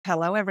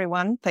Hello,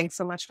 everyone. Thanks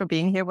so much for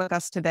being here with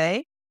us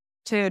today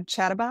to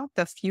chat about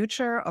the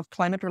future of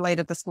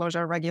climate-related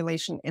disclosure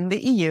regulation in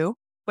the EU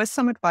with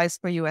some advice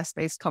for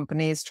US-based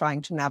companies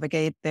trying to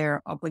navigate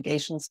their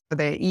obligations for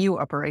their EU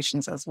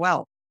operations as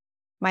well.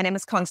 My name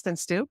is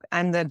Constance Duke.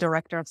 I'm the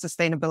Director of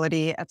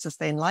Sustainability at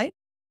SustainLight,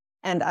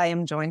 and I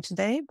am joined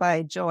today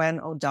by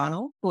Joanne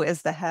O'Donnell, who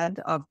is the head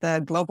of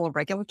the Global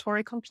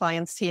Regulatory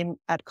Compliance Team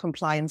at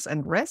Compliance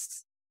and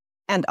Risks,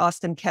 and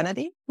Austin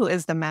Kennedy, who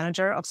is the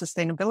Manager of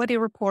Sustainability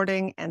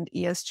Reporting and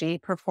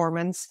ESG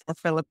Performance for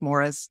Philip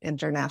Morris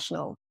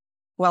International.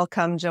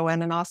 Welcome,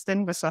 Joanne and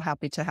Austin. We're so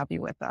happy to have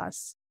you with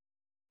us.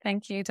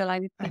 Thank you.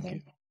 Delighted to be here.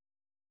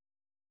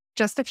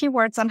 Just a few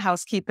words on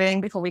housekeeping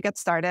before we get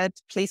started.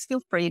 Please feel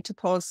free to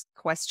post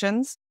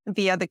questions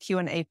via the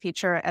Q&A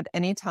feature at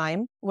any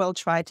time. We'll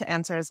try to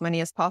answer as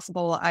many as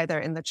possible, either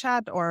in the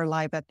chat or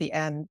live at the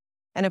end.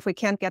 And if we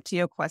can't get to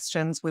your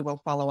questions, we will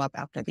follow up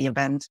after the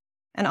event.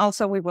 And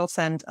also, we will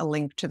send a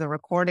link to the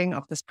recording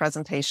of this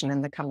presentation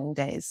in the coming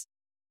days.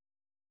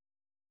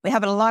 We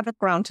have a lot of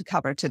ground to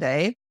cover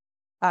today,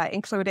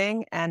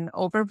 including an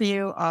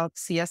overview of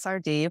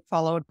CSRD,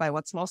 followed by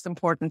what's most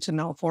important to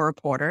know for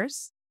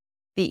reporters,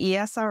 the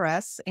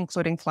ESRS,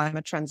 including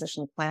climate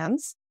transition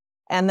plans,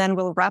 and then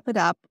we'll wrap it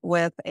up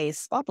with a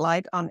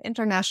spotlight on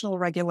international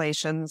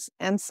regulations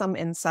and some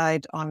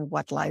insight on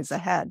what lies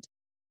ahead.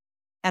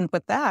 And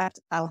with that,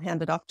 I'll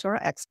hand it off to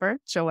our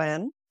expert,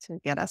 Joanne, to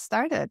get us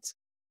started.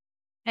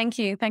 Thank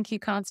you. Thank you,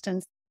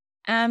 Constance.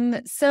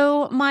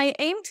 So my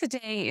aim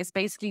today is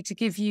basically to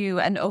give you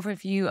an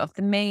overview of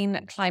the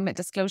main climate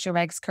disclosure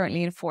regs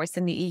currently in force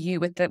in the EU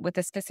with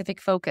a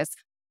specific focus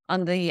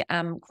on the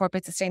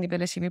Corporate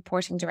Sustainability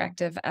Reporting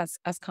Directive, as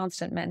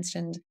Constance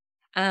mentioned.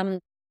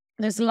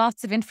 There's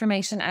lots of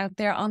information out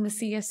there on the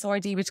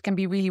CSRD, which can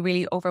be really,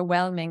 really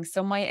overwhelming.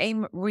 So my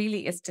aim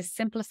really is to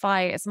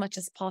simplify as much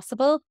as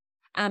possible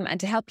and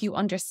to help you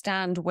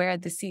understand where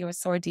the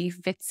CSRD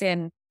fits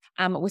in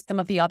with some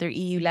of the other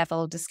EU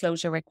level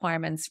disclosure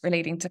requirements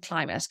relating to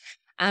climate.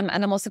 And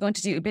I'm also going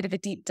to do a bit of a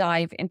deep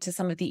dive into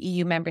some of the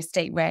EU member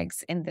state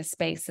regs in this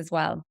space as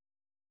well.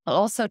 I'll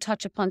also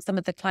touch upon some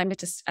of the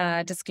climate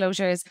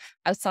disclosures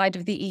outside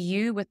of the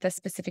EU with the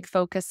specific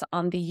focus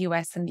on the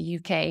US and the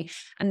UK.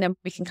 And then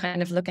we can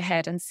kind of look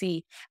ahead and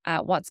see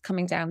what's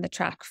coming down the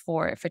track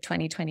for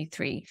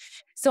 2023.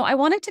 So I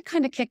wanted to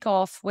kind of kick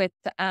off with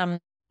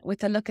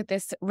a look at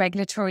this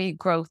regulatory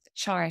growth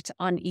chart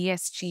on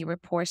ESG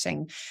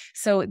reporting.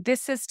 So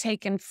this is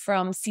taken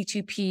from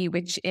C2P,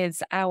 which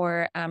is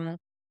our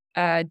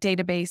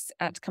database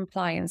at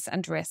Compliance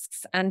and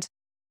Risks. And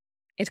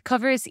it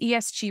covers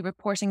ESG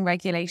reporting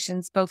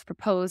regulations, both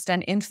proposed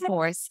and in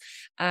force,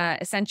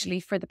 essentially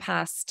for the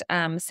past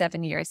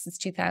 7 years, since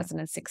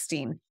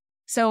 2016.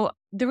 So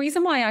the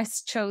reason why I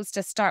chose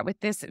to start with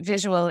this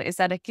visual is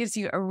that it gives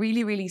you a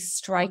really, really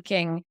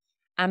striking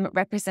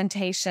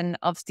representation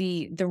of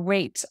the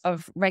rate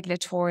of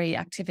regulatory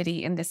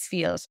activity in this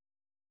field,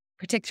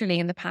 particularly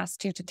in the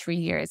past 2 to 3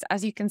 years.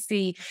 As you can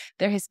see,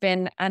 there has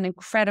been an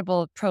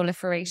incredible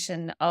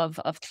proliferation of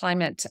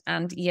climate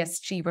and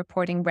ESG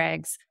reporting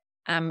regs,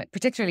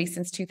 particularly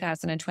since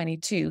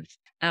 2022.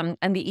 And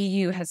the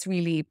EU has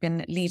really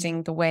been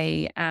leading the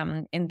way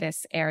in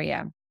this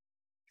area.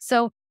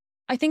 So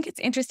I think it's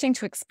interesting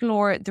to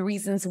explore the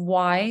reasons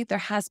why there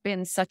has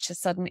been such a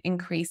sudden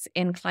increase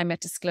in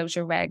climate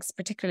disclosure regs,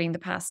 particularly in the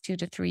past 2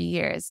 to 3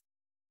 years.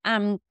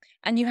 And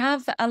you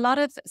have a lot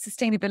of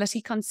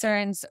sustainability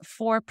concerns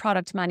for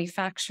product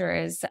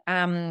manufacturers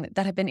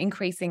that have been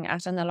increasing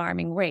at an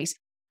alarming rate.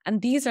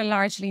 And these are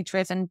largely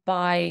driven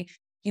by,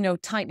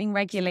 tightening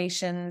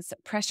regulations,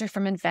 pressure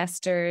from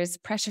investors,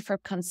 pressure from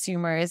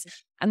consumers.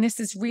 And this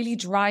is really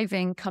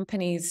driving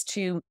companies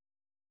to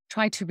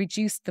try to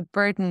reduce the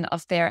burden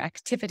of their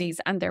activities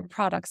and their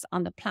products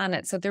on the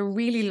planet. So they're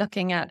really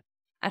looking at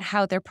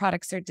how their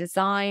products are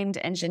designed,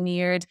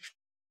 engineered,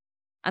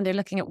 and they're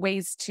looking at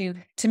ways to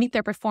meet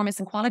their performance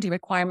and quality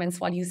requirements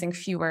while using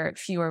fewer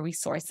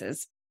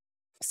resources.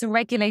 So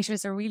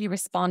regulators are really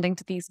responding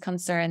to these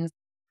concerns.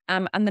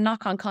 And the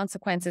knock-on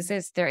consequences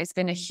is there has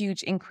been a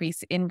huge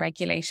increase in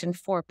regulation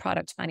for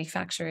product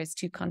manufacturers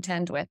to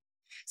contend with.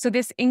 So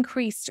this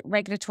increased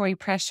regulatory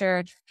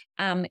pressure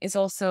is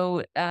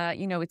also,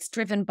 it's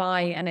driven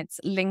by and it's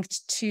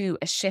linked to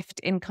a shift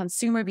in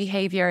consumer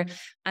behavior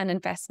and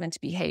investment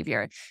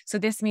behavior. So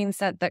this means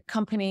that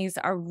companies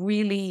are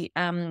really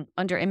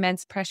under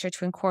immense pressure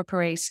to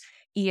incorporate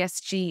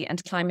ESG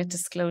and climate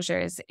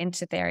disclosures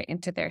into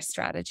their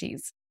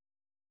strategies.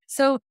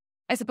 So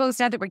I suppose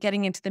now that we're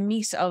getting into the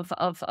meat of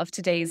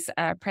today's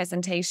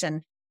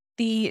presentation,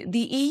 the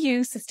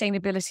EU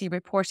Sustainability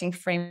Reporting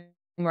Framework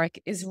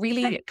is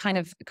really kind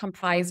of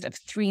comprised of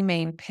 3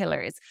 main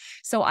pillars.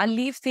 So I'll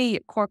leave the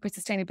Corporate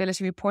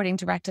Sustainability Reporting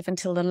Directive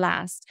until the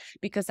last,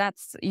 because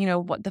that's,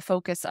 what the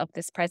focus of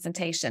this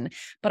presentation.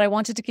 But I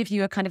wanted to give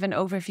you a kind of an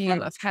overview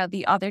of how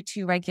the other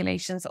 2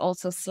 regulations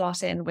also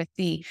slot in with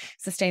the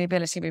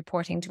Sustainability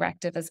Reporting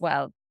Directive as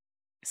well.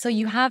 So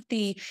you have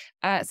the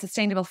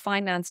Sustainable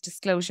Finance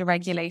Disclosure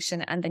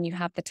Regulation, and then you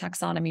have the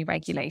Taxonomy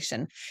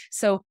Regulation.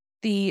 So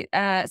the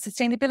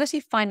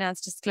Sustainability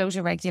Finance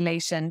Disclosure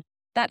Regulation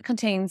that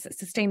contains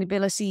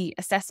sustainability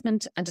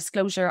assessment and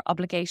disclosure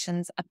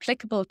obligations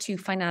applicable to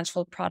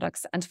financial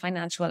products and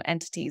financial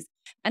entities.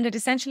 And it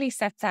essentially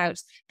sets out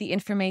the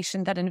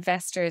information that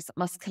investors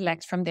must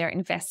collect from their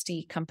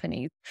investee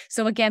companies.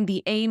 So again,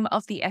 the aim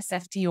of the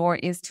SFDR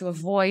is to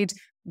avoid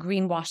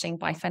greenwashing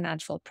by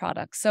financial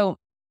products. So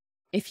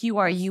if you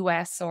are a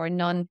US or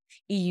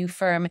non-EU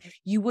firm,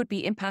 you would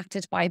be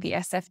impacted by the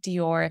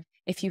SFDR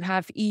if you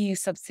have EU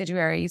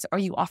subsidiaries or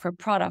you offer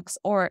products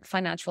or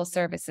financial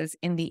services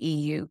in the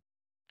EU.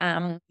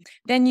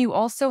 Then you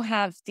also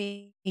have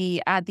the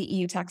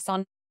EU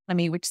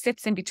Taxonomy, which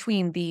sits in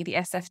between the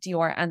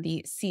SFDR and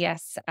the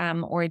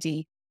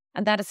CSRD,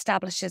 and that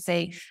establishes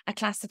a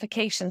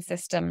classification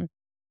system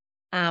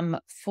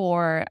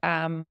for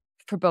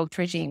both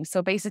regimes.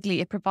 So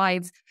basically, it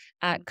provides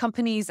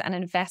companies and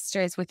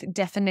investors with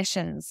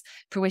definitions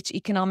for which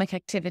economic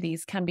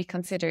activities can be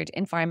considered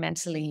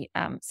environmentally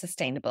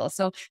sustainable.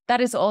 So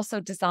that is also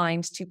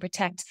designed to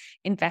protect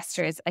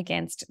investors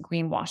against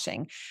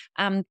greenwashing.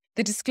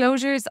 The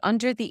disclosures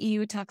under the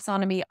EU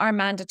taxonomy are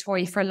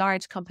mandatory for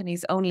large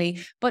companies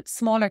only, but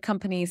smaller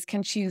companies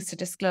can choose to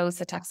disclose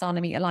the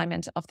taxonomy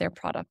alignment of their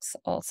products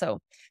also.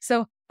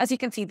 So as you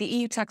can see, the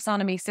EU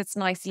taxonomy sits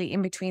nicely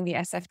in between the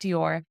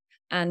SFDR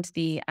and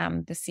the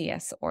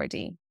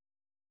CSRD.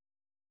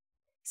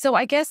 So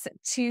I guess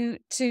to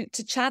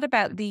chat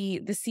about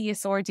the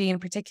CSRD in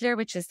particular,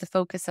 which is the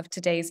focus of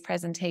today's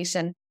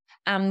presentation,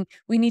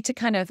 we need to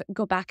kind of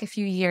go back a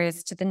few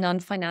years to the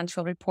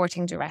Non-Financial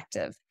Reporting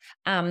Directive.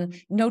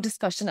 No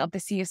discussion of the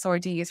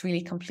CSRD is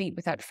really complete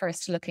without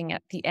first looking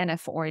at the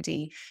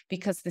NFRD,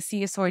 because the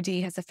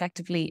CSRD has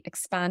effectively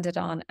expanded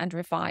on and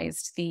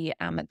revised the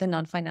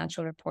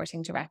Non-Financial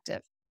Reporting Directive.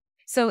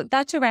 So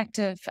that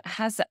directive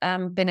has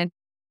been in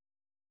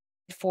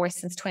force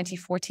since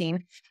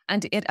 2014,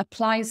 and it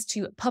applies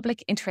to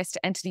public interest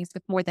entities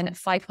with more than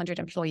 500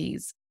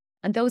 employees.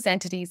 And those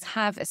entities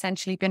have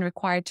essentially been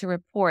required to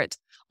report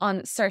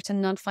on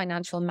certain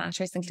non-financial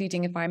matters,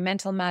 including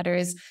environmental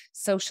matters,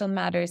 social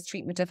matters,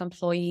 treatment of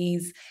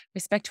employees,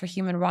 respect for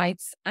human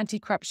rights,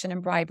 anti-corruption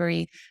and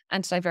bribery,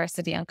 and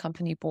diversity on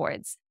company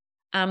boards.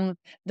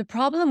 The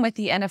problem with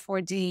the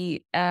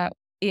NFRD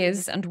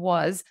is and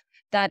was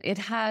that it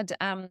had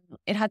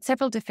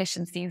several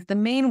deficiencies. The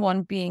main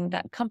one being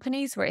that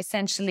companies were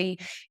essentially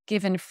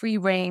given free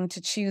rein to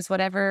choose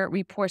whatever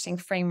reporting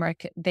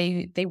framework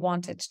they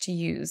wanted to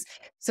use.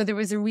 So there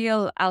was a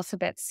real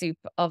alphabet soup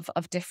of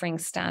differing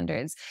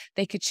standards.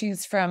 They could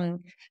choose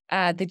from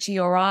the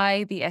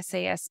GRI, the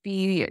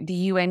SASB,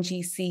 the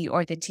UNGC,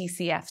 or the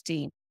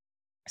TCFD.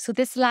 So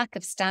this lack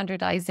of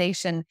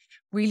standardization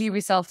really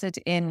resulted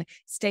in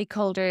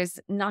stakeholders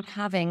not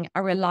having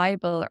a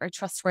reliable or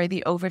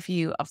trustworthy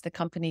overview of the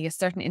company, as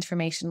certain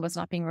information was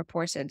not being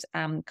reported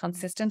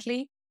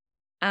consistently.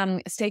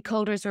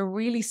 Stakeholders were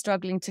really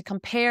struggling to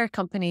compare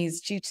companies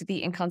due to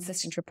the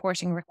inconsistent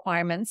reporting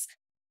requirements.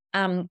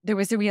 There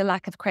was a real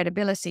lack of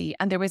credibility,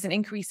 and there was an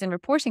increase in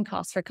reporting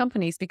costs for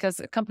companies because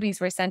companies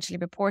were essentially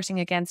reporting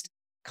against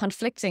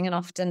conflicting and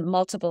often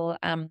multiple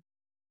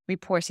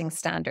reporting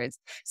standards.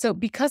 So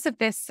because of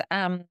this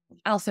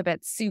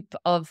alphabet soup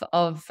of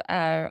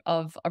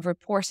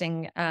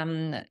reporting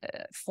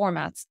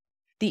formats,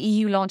 the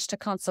EU launched a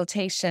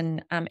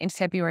consultation in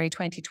February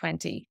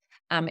 2020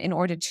 in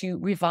order to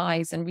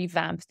revise and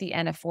revamp the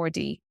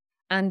NFRD.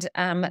 And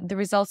the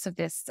results of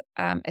this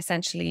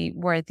essentially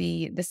were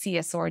the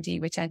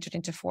CSRD, which entered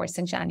into force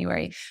in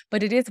January.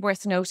 But it is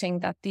worth noting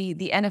that the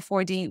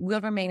NFRD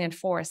will remain in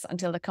force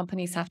until the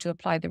companies have to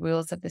apply the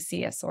rules of the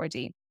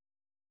CSRD.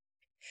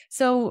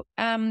 So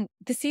the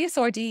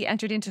CSRD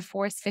entered into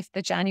force 5th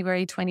of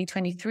January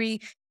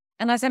 2023.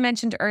 And as I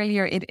mentioned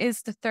earlier, it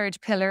is the third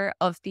pillar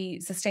of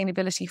the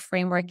sustainability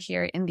framework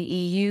here in the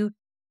EU.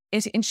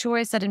 It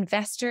ensures that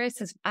investors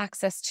have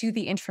access to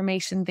the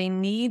information they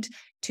need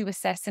to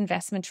assess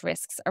investment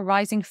risks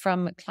arising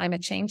from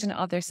climate change and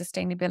other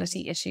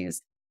sustainability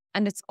issues.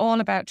 And it's all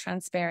about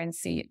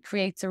transparency. It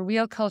creates a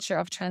real culture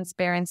of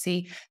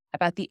transparency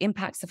about the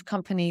impacts of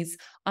companies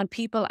on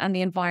people and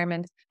the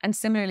environment, and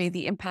similarly,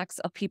 the impacts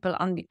of people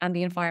on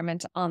the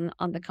environment on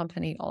the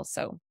company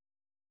also.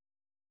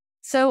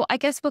 So I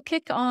guess we'll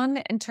kick on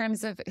in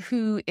terms of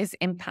who is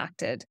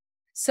impacted.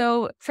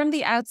 So from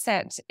the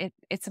outset,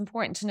 it's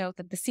important to note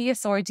that the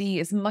CSRD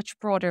is much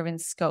broader in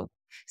scope.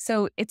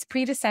 So its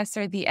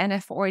predecessor, the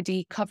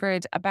NFRD,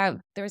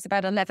 there was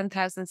about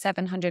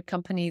 11,700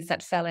 companies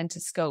that fell into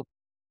scope,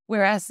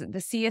 whereas the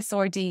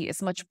CSRD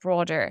is much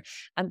broader,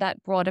 and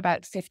that brought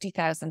about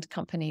 50,000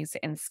 companies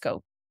in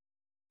scope.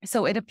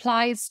 So it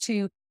applies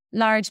to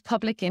large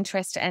public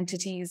interest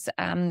entities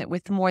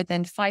with more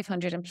than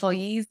 500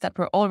 employees that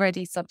were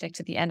already subject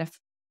to the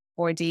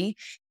NFRD.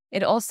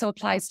 It also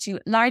applies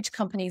to large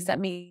companies that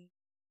meet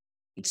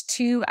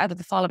 2 out of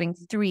the following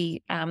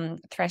 3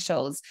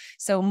 thresholds.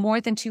 So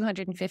more than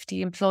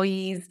 250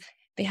 employees,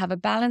 they have a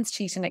balance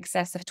sheet in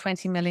excess of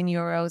 20 million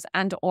euros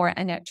and or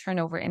a net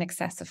turnover in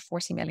excess of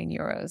 40 million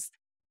euros.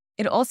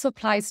 It also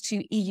applies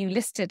to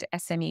EU-listed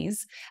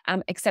SMEs,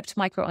 except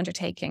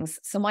micro-undertakings.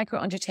 So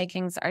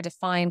micro-undertakings are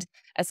defined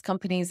as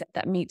companies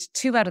that meet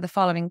 2 out of the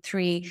following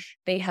 3.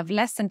 They have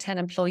less than 10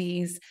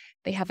 employees,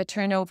 they have a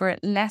turnover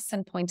less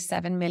than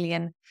 0.7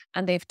 million,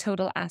 and they have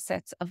total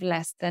assets of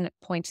less than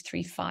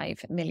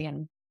 0.35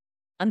 million.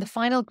 And the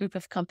final group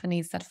of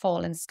companies that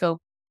fall in scope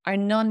are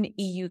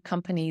non-EU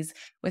companies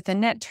with a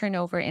net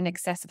turnover in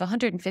excess of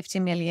 150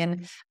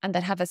 million and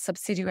that have a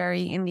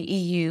subsidiary in the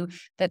EU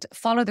that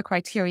follow the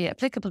criteria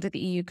applicable to the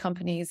EU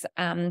companies,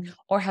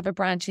 or have a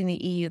branch in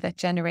the EU that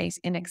generates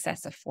in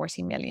excess of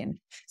 40 million.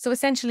 So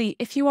essentially,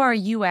 if you are a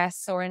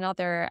US or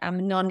another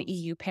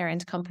non-EU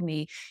parent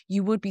company,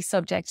 you would be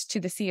subject to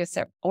the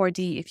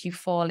CSRD if you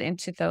fall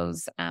into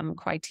those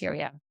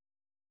criteria.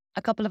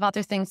 A couple of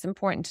other things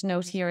important to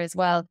note here as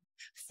well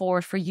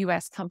for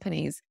US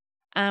companies.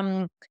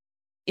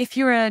 If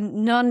you're a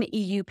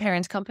non-EU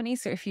parent company,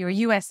 so if you're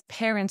a US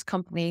parent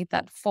company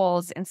that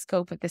falls in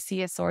scope of the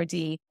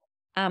CSRD,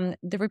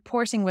 the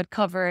reporting would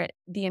cover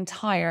the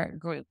entire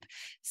group.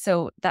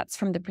 So that's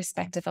from the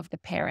perspective of the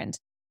parent.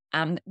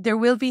 There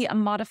will be a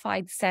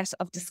modified set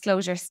of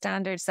disclosure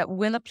standards that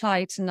will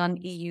apply to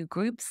non-EU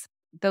groups.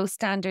 Those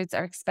standards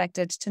are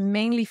expected to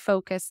mainly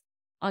focus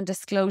on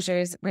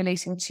disclosures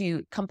relating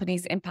to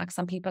companies' impacts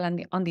on people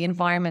and on the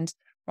environment,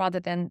 rather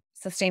than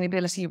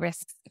sustainability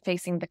risks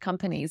facing the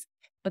companies.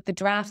 But the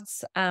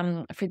drafts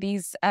for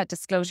these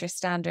disclosure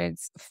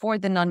standards for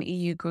the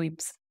non-EU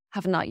groups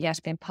have not yet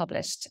been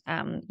published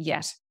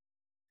yet.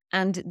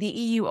 And the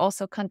EU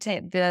also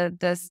contains, the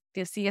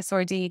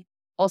CSRD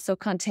also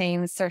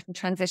contains certain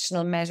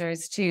transitional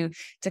measures to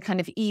kind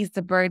of ease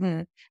the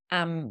burden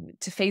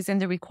to phase in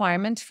the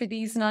requirement for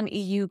these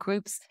non-EU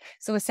groups.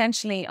 So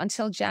essentially,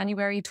 until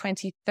January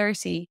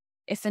 2030,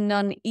 if a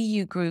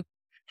non-EU group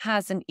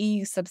has an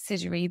EU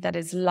subsidiary that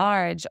is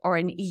large or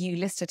an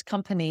EU-listed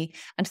company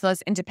and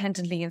thus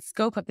independently in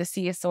scope of the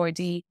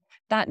CSRD,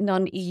 that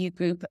non-EU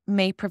group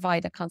may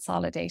provide a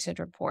consolidated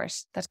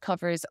report that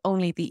covers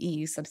only the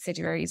EU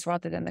subsidiaries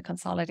rather than the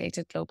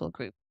consolidated global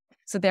group.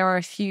 So there are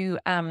a few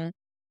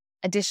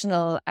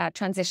additional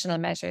transitional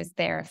measures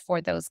there for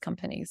those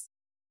companies.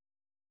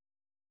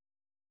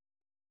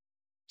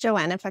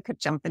 Joanne, if I could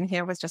jump in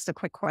here with just a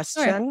quick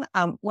question.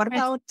 Sure. What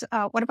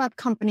about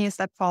companies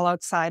that fall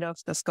outside of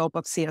the scope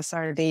of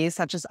CSRD,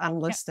 such as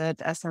unlisted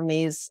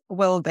SMEs?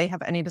 Will they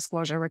have any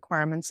disclosure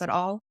requirements at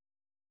all?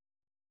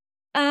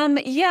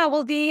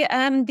 Well,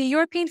 the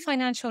European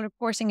Financial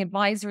Reporting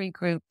Advisory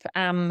Group,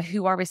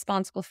 who are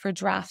responsible for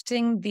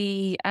drafting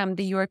the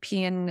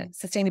European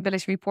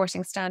Sustainability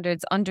Reporting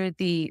Standards under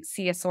the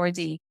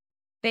CSRD,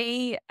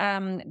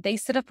 they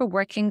set up a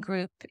working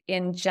group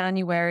in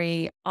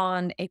January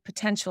on a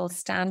potential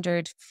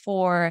standard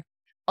for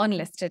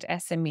unlisted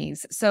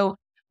SMEs. So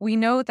we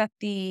know that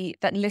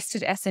that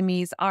listed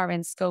SMEs are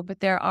in scope,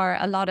 but there are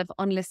a lot of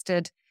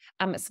unlisted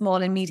small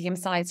and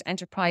medium-sized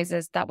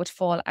enterprises that would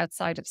fall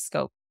outside of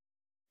scope.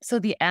 So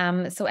the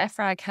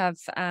EFRAG have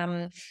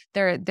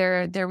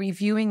they're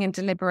reviewing and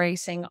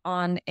deliberating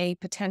on a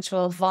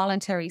potential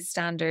voluntary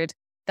standard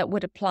that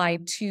would apply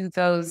to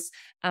those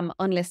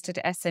unlisted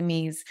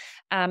SMEs.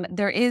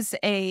 There is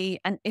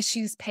an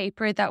issues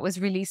paper that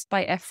was released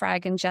by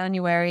EFRAG in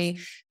January,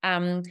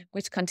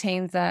 which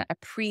contains a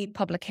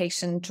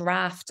pre-publication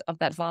draft of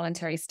that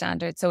voluntary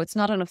standard. So it's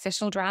not an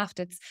official draft;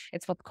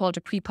 it's what's called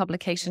a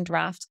pre-publication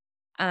draft.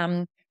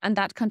 And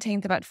that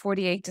contains about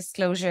 48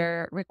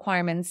 disclosure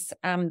requirements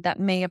that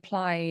may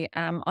apply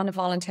on a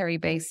voluntary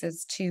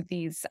basis to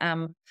these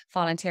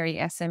voluntary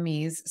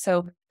SMEs.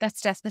 So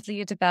that's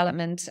definitely a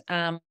development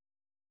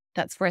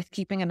that's worth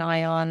keeping an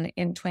eye on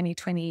in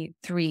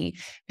 2023,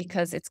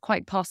 because it's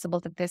quite possible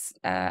that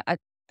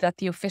that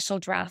the official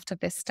draft of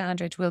this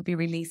standard will be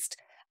released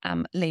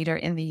later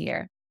in the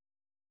year.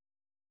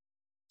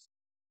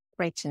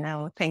 Great to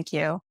know. Thank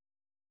you.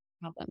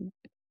 No problem.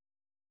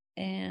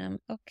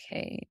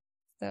 Okay.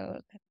 So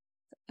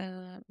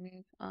let's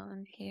move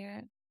on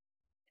here.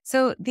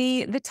 So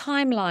the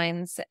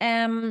timelines.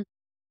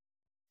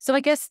 So I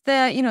guess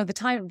the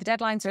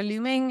deadlines are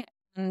looming,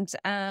 and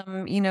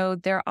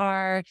there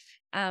are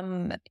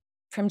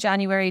from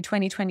January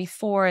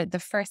 2024, the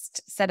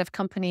first set of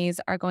companies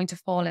are going to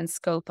fall in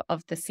scope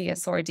of the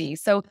CSRD.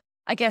 So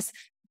I guess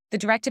the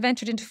directive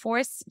entered into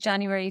force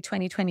January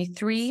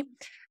 2023.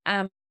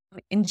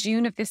 In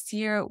June of this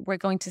year, we're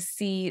going to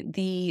see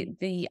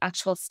the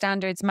actual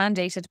standards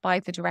mandated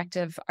by the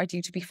directive are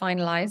due to be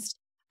finalised.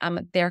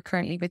 They're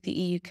currently with the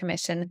EU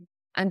Commission.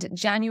 And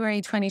January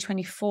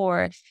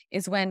 2024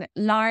 is when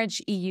large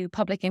EU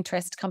public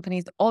interest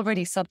companies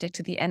already subject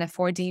to the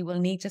NFRD will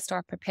need to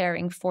start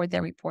preparing for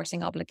their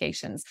reporting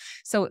obligations.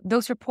 So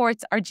those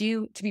reports are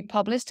due to be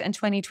published in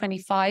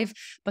 2025,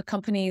 but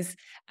companies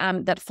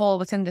that fall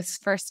within this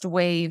first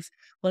wave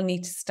will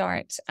need to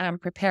start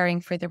preparing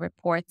for the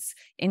reports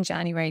in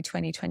January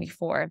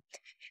 2024.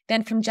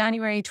 Then from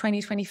January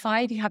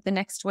 2025, you have the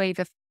next wave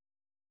of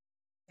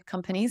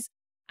companies.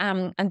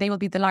 And they will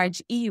be the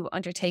large EU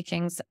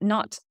undertakings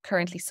not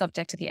currently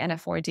subject to the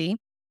NFRD.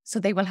 So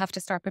they will have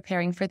to start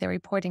preparing for their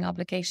reporting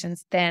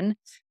obligations then.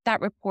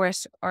 That report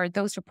or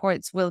those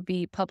reports will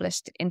be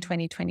published in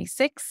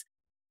 2026.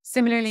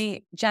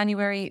 Similarly,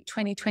 January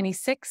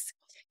 2026,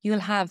 you'll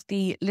have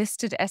the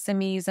listed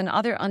SMEs and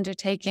other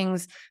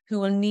undertakings who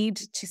will need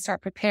to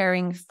start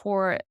preparing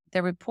for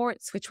their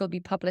reports, which will be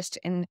published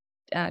in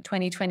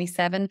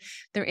 2027.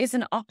 There is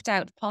an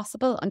opt-out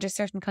possible under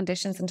certain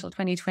conditions until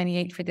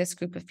 2028 for this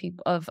group of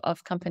people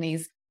of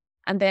companies.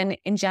 And then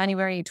in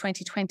January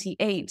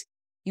 2028,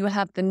 you will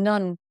have the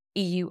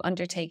non-EU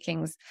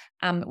undertakings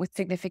with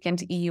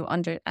significant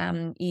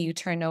EU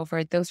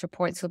turnover. Those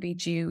reports will be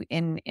due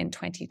in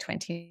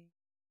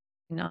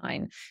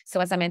 2029. So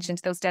as I mentioned,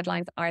 those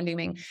deadlines are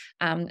looming,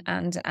 and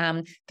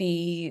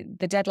the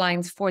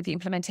deadlines for the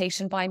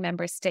implementation by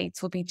member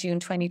states will be June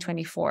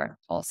 2024.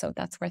 Also,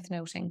 that's worth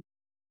noting.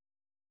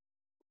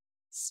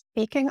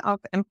 Speaking of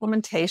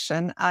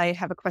implementation, I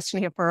have a question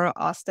here for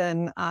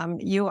Austin.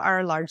 You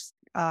are a large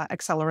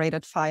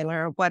accelerated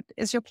filer. What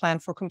is your plan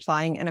for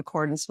complying in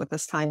accordance with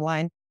this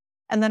timeline?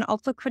 And then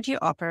also, could you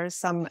offer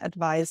some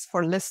advice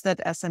for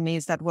listed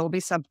SMEs that will be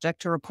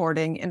subject to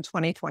reporting in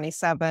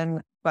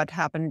 2027, but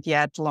haven't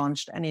yet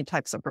launched any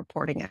types of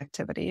reporting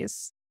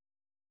activities?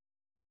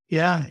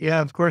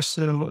 Yeah, of course.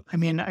 So, I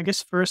mean, I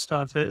guess first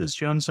off, as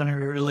Joan's done a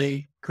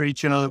really great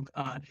job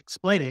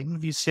explaining,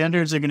 these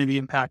standards are going to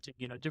be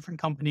impacting, different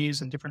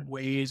companies in different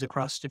ways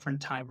across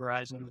different time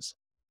horizons.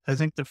 I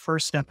think the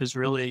first step is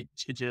really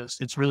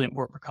it's really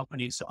important for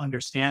companies to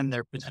understand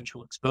their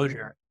potential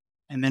exposure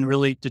and then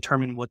really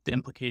determine what the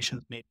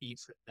implications may be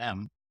for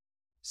them.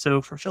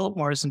 So for Philip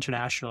Morris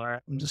International,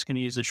 I'm just going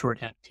to use a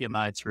shorthand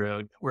PMI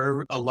throughout.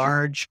 We're a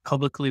large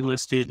publicly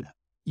listed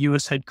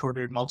US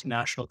headquartered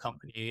multinational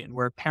company, and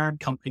we're a parent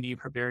company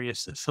for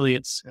various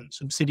affiliates and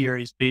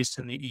subsidiaries based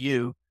in the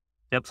EU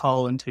that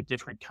fall into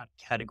different kind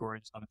of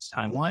categories on its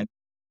timeline.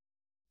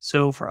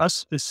 So for us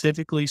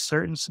specifically,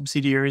 certain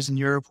subsidiaries in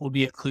Europe will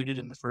be included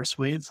in the first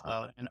wave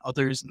and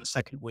others in the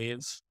second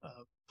wave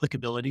of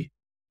applicability.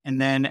 And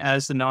then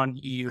as the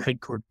non-EU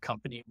headquartered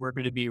company, we're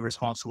going to be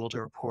responsible to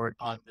report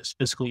on this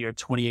fiscal year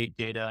 28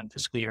 data and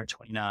fiscal year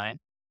 29,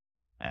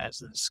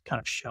 as is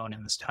kind of shown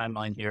in this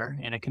timeline here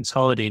in a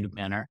consolidated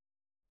manner.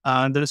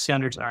 Those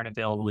standards aren't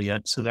available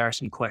yet, so there are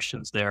some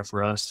questions there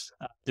for us.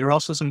 There are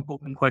also some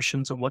open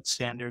questions on what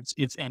standards,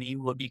 if any,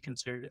 will be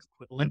considered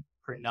equivalent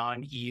for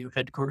non-EU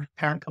headquartered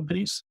parent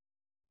companies.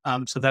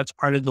 So that's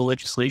part of the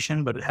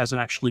legislation, but it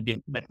hasn't actually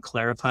been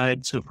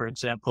clarified. So, for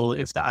example,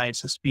 if the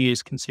ISSB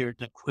is considered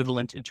an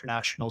equivalent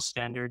international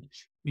standard,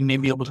 we may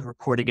be able to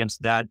report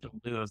against that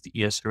in lieu of the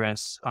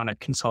ESRS on a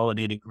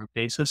consolidated group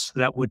basis. So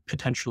that would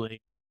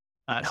potentially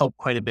help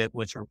quite a bit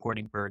with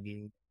reporting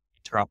burden,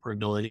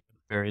 interoperability of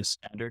various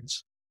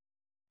standards.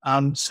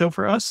 So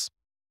for us,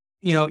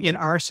 in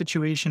our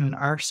situation, in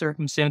our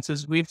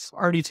circumstances, we've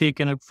already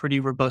taken a pretty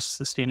robust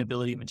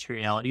sustainability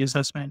materiality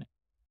assessment.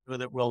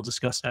 That we'll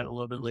discuss that a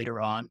little bit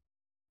later on.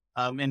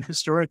 And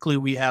historically,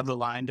 we have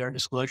aligned our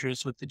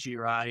disclosures with the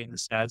GRI and the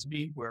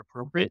SASB where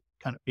appropriate,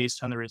 kind of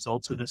based on the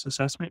results of this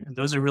assessment. And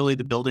those are really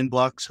the building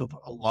blocks of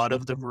a lot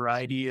of the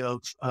variety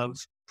of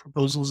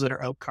proposals that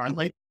are out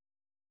currently.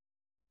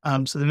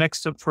 So the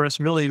next step for us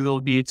really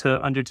will be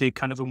to undertake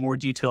kind of a more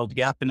detailed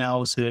gap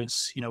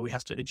analysis. We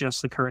have to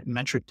adjust the current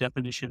metric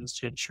definitions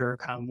to ensure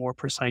kind of more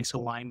precise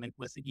alignment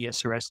with the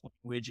ESRS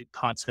language and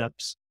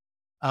concepts.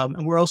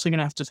 And we're also going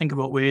to have to think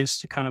about ways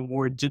to kind of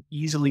more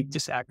easily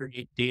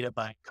disaggregate data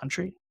by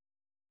country.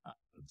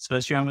 So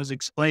as Jan was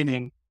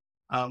explaining,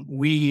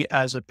 we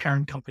as a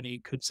parent company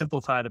could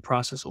simplify the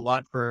process a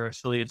lot for our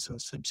affiliates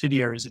and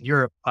subsidiaries in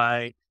Europe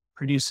by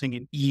producing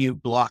an EU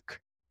block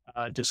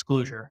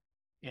disclosure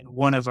in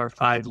one of our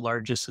 5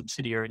 largest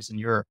subsidiaries in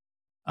Europe.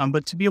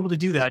 But to be able to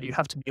do that, you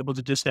have to be able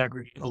to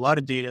disaggregate a lot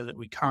of data that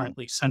we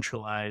currently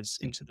centralize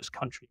into this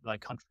country by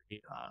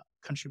country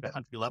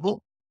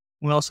level.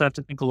 We also have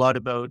to think a lot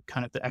about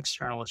kind of the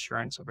external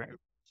assurance of our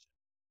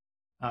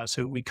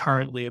So we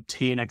currently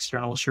obtain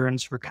external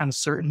assurance for kind of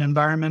certain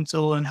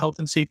environmental and health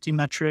and safety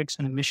metrics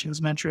and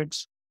emissions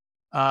metrics,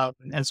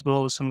 as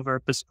well as some of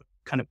our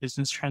kind of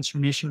business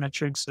transformation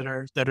metrics that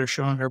are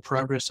showing our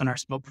progress on our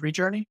smoke-free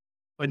journey,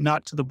 but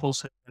not to the full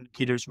set of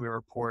indicators we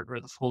report or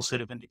the full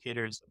set of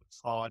indicators that would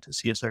fall into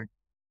CSRD.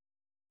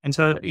 And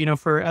so,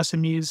 for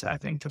SMEs, I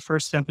think the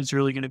first step is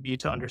really going to be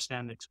to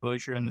understand the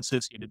exposure and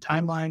associated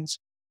timelines.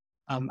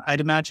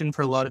 I'd imagine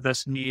for a lot of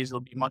SMEs,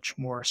 it'll be much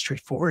more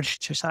straightforward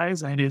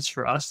exercise than it is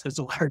for us as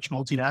a large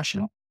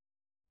multinational.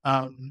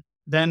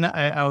 Then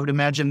I would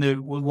imagine they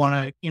would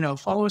want to,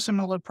 follow a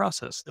similar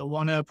process. They'll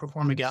want to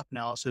perform a gap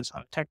analysis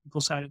on the technical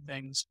side of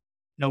things.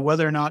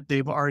 Whether or not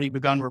they've already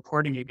begun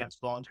reporting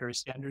against voluntary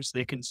standards,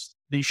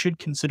 they should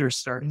consider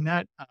starting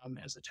that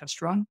as a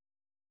test run.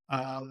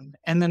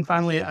 And then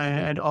finally,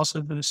 I'd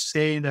also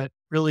say that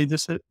really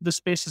this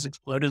space has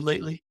exploded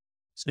lately.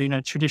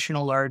 So,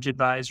 traditional large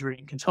advisory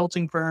and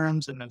consulting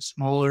firms and then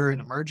smaller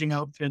and emerging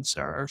outfits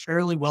are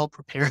fairly well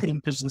prepared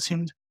and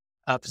positioned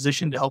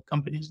to help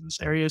companies in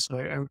this area.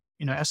 So,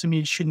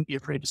 SMEs shouldn't be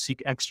afraid to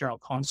seek external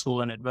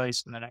counsel and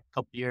advice in the next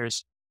couple of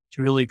years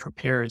to really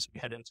prepare as we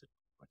head into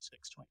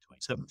 2026,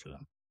 2027 for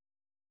them.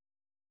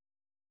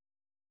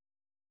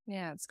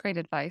 Yeah, it's great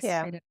advice.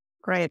 Yeah.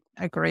 Great.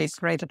 Agreed.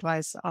 Great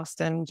advice,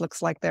 Austin.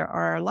 Looks like there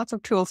are lots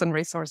of tools and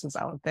resources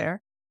out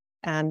there.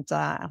 And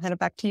I'll hand it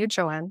back to you,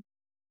 Joanne.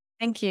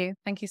 Thank you.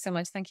 Thank you so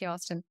much. Thank you,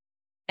 Austin.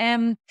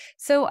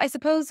 So I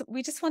suppose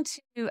we just want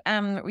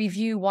to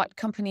review what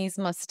companies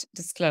must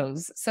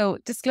disclose. So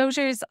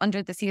disclosures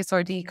under the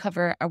CSRD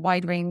cover a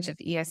wide range of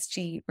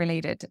ESG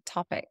related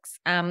topics.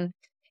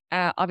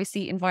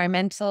 Obviously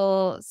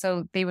environmental,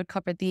 so they would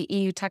cover the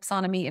EU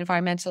Taxonomy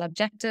environmental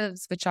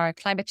objectives, which are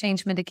climate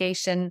change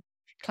mitigation,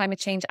 climate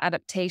change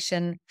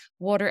adaptation,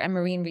 water and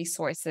marine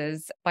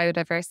resources,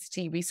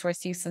 biodiversity,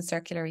 resource use and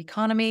circular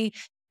economy.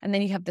 And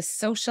then you have the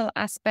social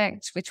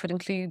aspect, which would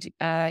include,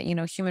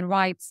 human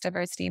rights,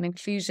 diversity and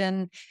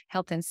inclusion,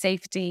 health and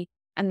safety,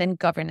 and then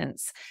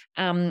governance.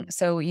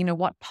 So,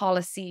 what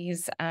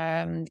policies,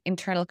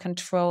 internal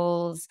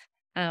controls,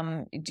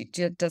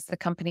 does the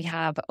company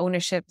have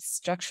ownership,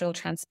 structural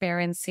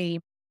transparency,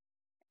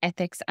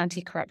 ethics,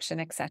 anti-corruption,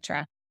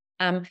 etc.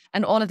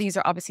 And all of these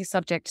are obviously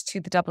subject to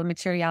the double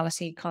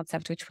materiality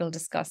concept, which we'll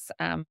discuss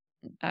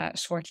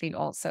shortly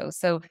also.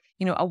 So,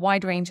 a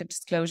wide range of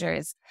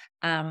disclosures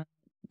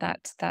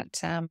that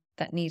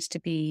need to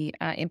be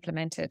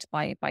implemented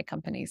by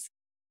companies.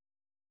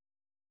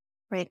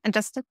 Great. And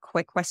just a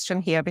quick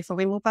question here before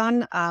we move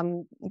on.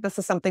 This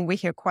is something we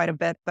hear quite a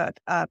bit, but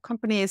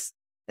companies,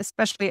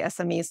 especially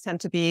SMEs, tend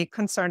to be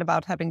concerned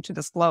about having to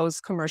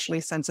disclose commercially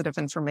sensitive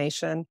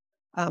information.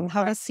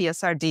 How does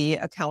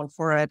CSRD account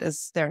for it?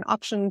 Is there an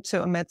option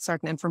to omit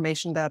certain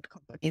information that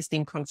companies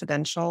deem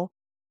confidential?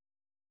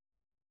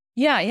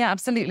 Yeah,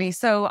 absolutely.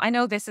 So I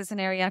know this is an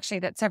area actually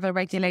that several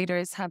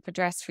regulators have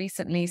addressed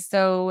recently.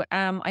 So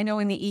I know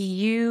in the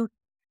EU,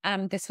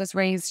 this was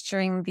raised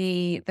during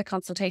the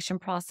consultation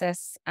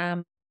process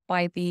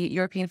by the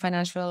European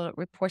Financial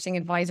Reporting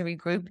Advisory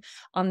Group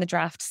on the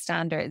draft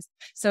standards.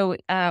 So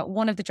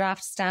one of the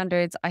draft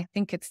standards, I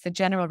think it's the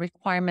General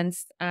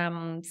Requirements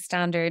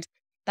Standard,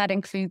 that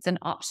includes an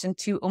option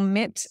to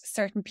omit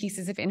certain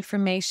pieces of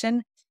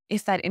information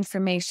if that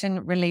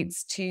information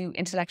relates to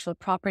intellectual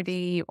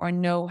property or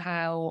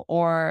know-how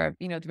or,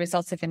 the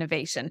results of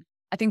innovation.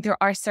 I think there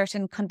are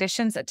certain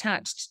conditions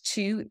attached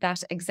to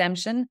that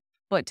exemption,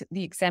 but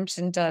the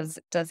exemption does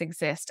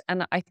exist.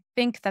 And I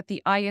think that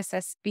the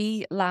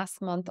ISSB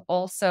last month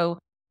also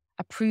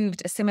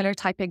approved a similar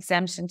type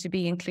exemption to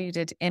be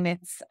included in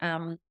its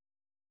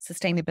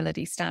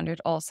sustainability standard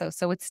also.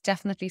 So it's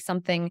definitely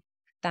something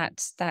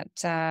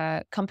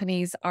that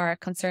companies are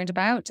concerned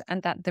about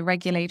and that the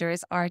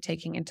regulators are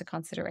taking into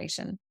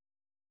consideration.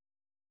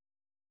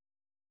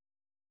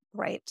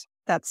 Right.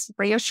 That's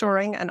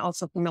reassuring and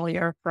also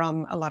familiar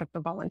from a lot of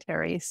the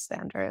voluntary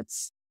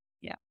standards.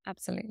 Yeah,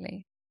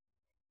 absolutely.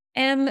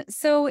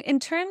 So in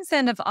terms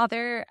then of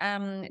other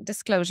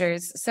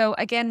disclosures, so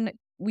again,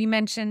 we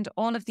mentioned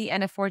all of the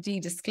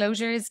NFRD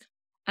disclosures.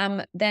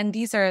 Then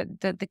these are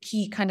the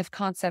key kind of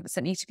concepts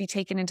that need to be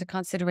taken into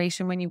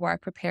consideration when you are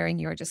preparing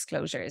your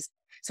disclosures.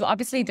 So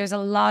obviously there's a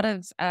lot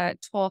of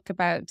talk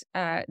about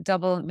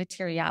double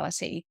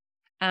materiality.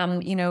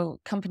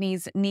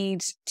 Companies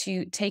need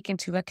to take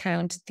into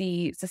account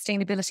the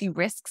sustainability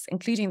risks,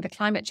 including the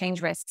climate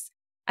change risks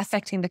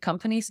affecting the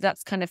company. So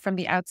that's kind of from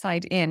the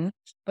outside in,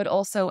 but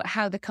also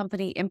how the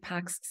company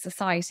impacts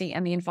society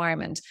and the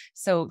environment.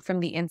 So from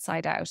the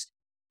inside out.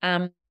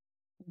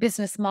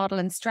 Business model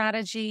and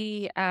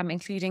strategy,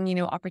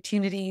 including,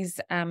 opportunities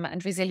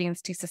and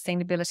resilience to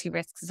sustainability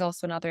risks is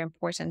also another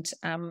important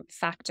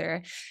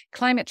factor.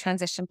 Climate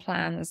transition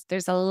plans.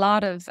 There's a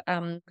lot of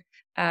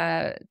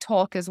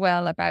talk as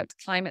well about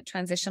climate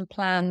transition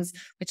plans,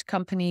 which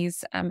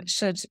companies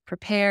should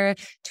prepare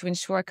to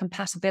ensure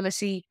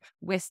compatibility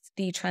with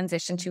the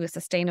transition to a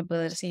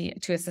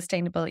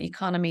sustainable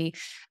economy.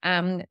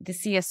 The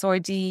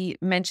CSRD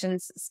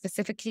mentions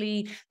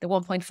specifically the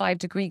 1.5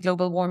 degree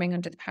global warming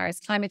under the Paris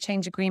Climate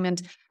Change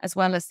Agreement, as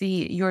well as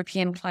the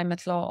European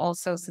Climate Law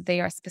also. So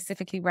they are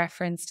specifically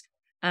referenced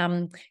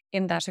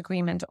in that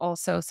agreement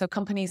also. So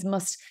companies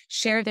must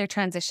share their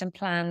transition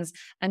plans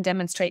and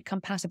demonstrate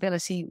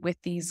compatibility with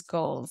these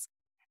goals.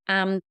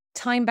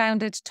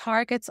 Time-bounded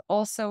targets,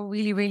 also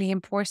really, really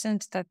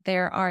important that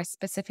there are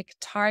specific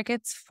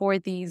targets for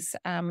these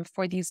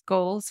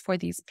goals, for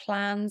these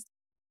plans.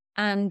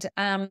 And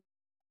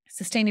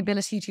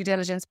sustainability due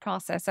diligence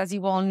process. As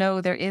you all know,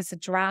 there is a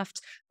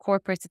draft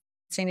corporate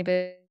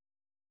sustainability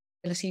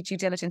due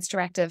diligence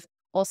directive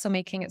also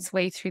making its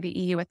way through the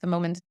EU at the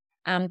moment.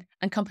 And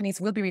companies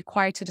will be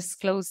required to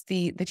disclose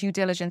the due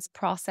diligence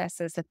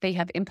processes that they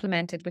have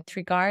implemented with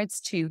regards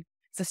to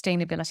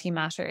sustainability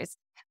matters.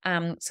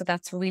 So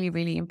that's really,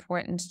 really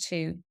important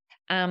too.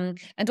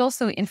 And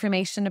also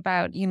information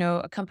about,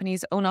 a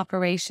company's own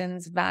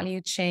operations,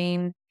 value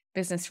chain,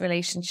 business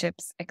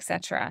relationships,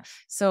 etc.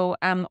 So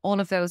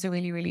all of those are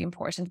really, really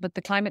important. But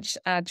the climate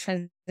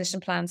transition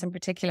plans in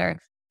particular,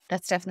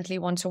 that's definitely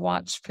one to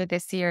watch for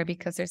this year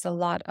because there's a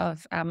lot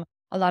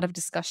of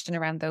discussion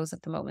around those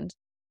at the moment.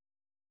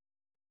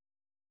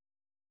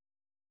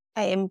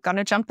 I am going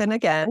to jump in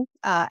again.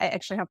 I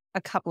actually have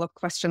a couple of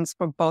questions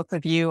for both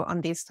of you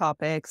on these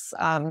topics.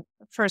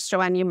 First,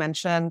 Joanne, you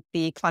mentioned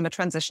the climate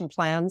transition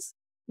plans.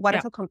 What Yeah.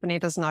 if a company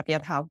does not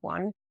yet have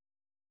one?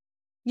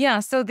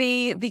 Yeah, so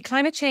the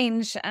climate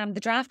change, the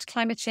draft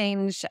climate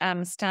change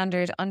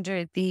standard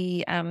under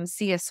the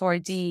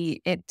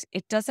CSRD,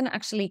 it doesn't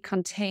actually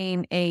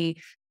contain a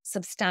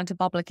substantive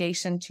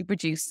obligation to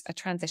produce a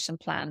transition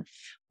plan.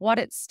 What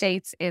it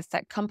states is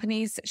that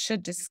companies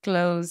should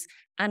disclose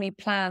any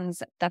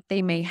plans that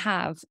they may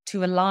have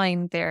to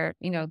align their,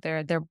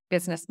 their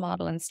business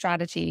model and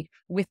strategy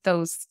with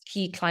those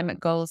key climate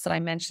goals that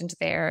I mentioned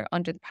there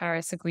under the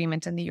Paris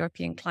Agreement and the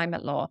European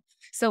Climate Law.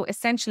 So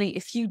essentially,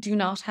 if you do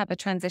not have a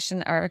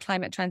transition or a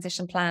climate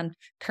transition plan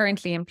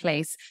currently in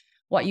place,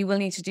 what you will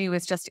need to do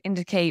is just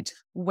indicate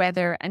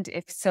whether, and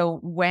if so,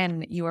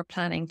 when you are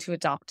planning to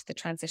adopt the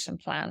transition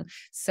plan.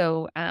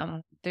 So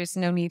there's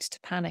no need to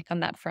panic on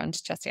that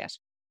front just yet.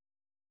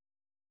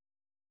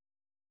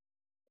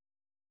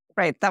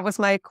 Right. That was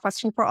my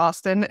question for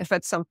Austin, if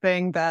it's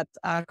something that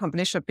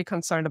companies should be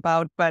concerned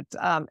about, but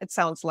it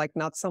sounds like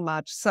not so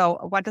much.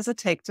 So what does it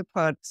take to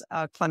put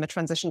a climate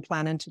transition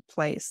plan into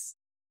place?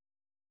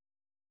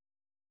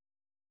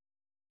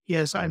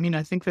 Yes, I mean,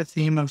 I think the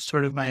theme of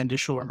sort of my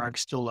initial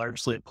remarks still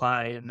largely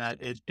apply in that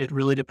it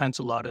really depends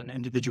a lot on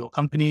individual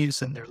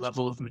companies and their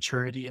level of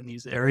maturity in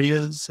these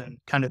areas and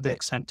kind of the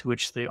extent to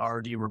which they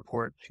already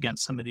report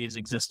against some of these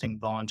existing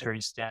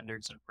voluntary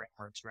standards and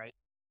frameworks, right?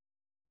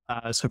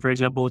 So, for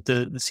example, with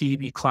the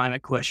CEB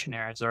climate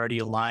questionnaire is already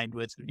aligned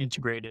with and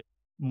integrated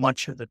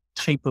much of the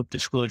type of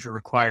disclosure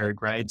required,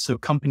 right? So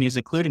companies,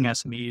 including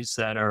SMEs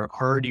that are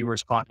already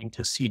responding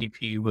to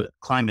CDP with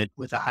climate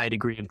with a high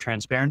degree of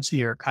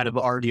transparency are kind of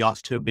already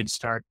off to a good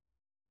start.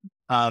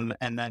 And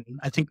then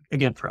I think,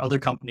 again, for other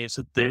companies,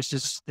 that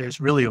there's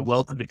really a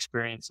wealth of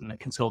experience in the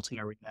consulting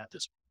arena at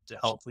this point to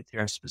help with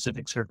their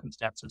specific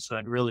circumstances. So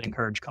I'd really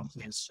encourage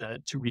companies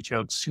to reach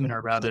out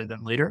sooner rather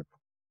than later,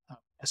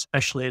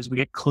 especially as we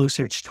get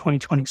closer to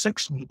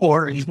 2026,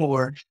 more and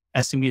more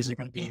SMEs are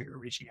going to be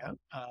reaching out.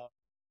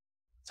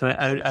 So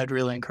I'd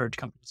really encourage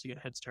companies to get a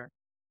head start.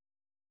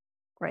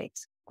 Great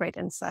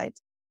insight.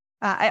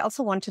 I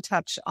also want to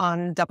touch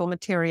on double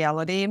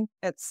materiality.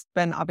 It's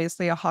been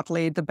obviously a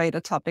hotly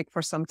debated topic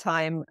for some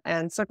time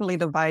and certainly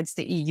divides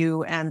the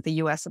EU and the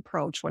US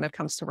approach when it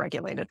comes to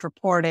regulated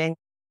reporting.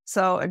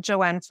 So,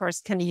 Joanne,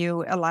 first, can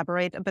you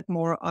elaborate a bit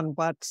more on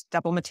what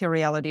double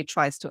materiality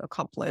tries to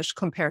accomplish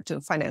compared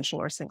to financial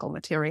or single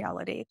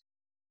materiality?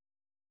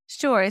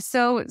 Sure.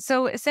 So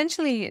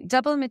essentially,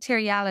 double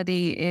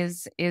materiality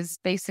is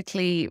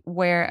basically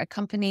where a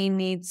company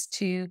needs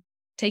to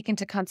take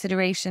into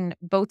consideration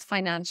both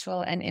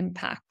financial and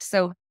impact.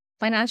 So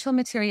financial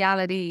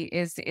materiality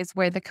is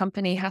where the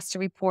company has to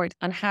report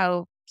on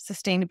how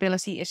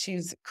sustainability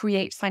issues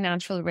create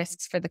financial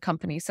risks for the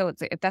company. So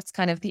that's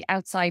kind of the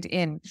outside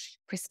in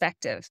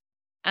perspective.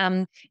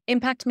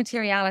 Impact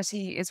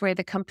materiality is where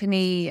the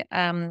company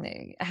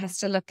has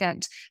to look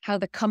at how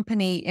the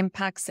company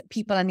impacts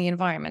people and the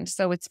environment.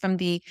 So it's from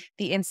the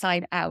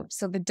inside out.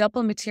 So the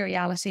double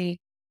materiality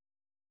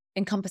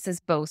encompasses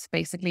both.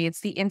 Basically,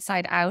 it's the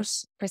inside out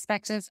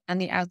perspective and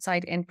the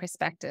outside in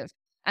perspective.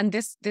 And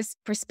this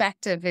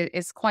perspective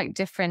is quite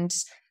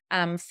different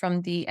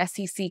from the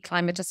SEC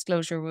climate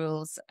disclosure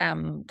rules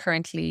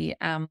currently,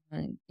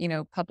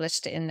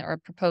 published in or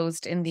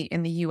proposed in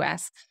the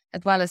US,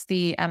 as well as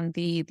the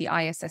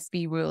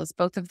ISSB rules.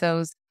 Both of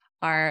those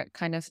are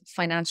kind of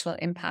financial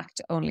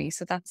impact only.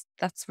 So that's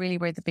really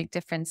where the big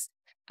difference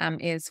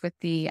is with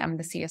the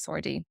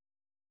CSRD.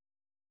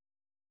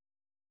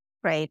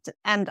 Great.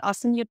 And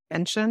Austin, you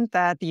mentioned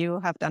that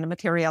you have done a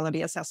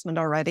materiality assessment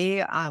already,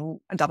 a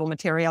double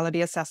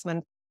materiality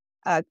assessment.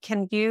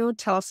 Can you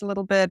tell us a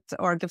little bit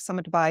or give some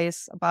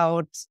advice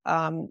about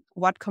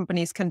what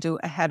companies can do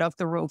ahead of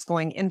the rules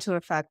going into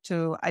effect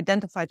to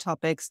identify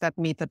topics that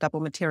meet the double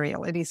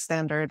materiality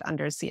standard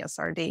under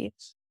CSRD?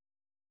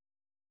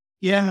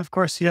 Yeah, of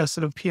course. Yeah.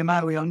 So at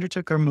PMI, we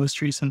undertook our most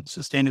recent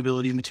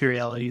sustainability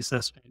materiality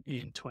assessment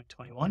in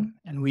 2021,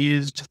 and we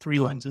used three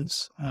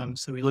lenses.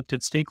 So we looked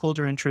at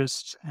stakeholder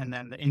interest and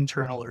then the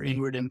internal or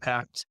inward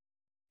impact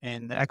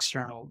and the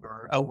external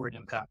or outward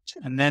impact.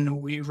 And then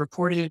we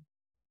reported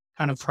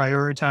kind of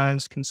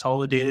prioritized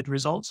consolidated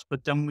results,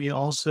 but then we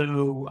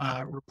also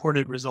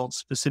reported results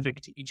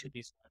specific to each of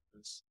these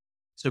lenses.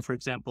 So for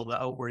example,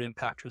 the outward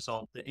impact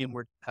result, the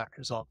inward impact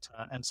result,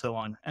 and so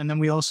on. And then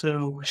we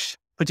also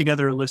put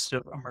together a list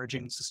of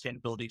emerging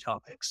sustainability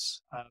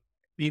topics.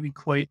 Maybe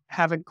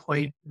haven't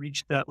quite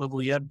reached that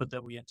level yet, but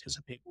that we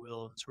anticipate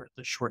will in sort of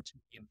the short to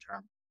medium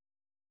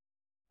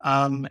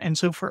term. And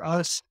so for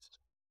us,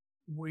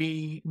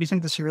 we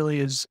think this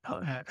really has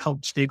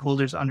helped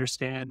stakeholders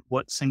understand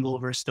what single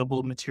versus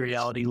double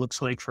materiality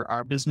looks like for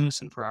our business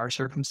and for our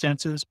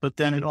circumstances. But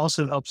then it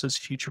also helps us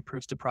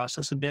future-proof the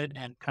process a bit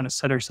and kind of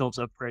set ourselves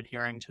up for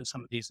adhering to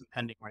some of these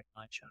impending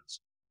regulations,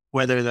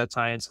 whether that's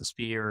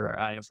ISSB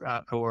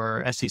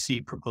or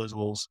SEC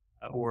proposals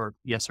or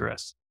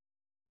ESRS.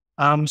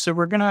 So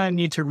we're going to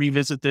need to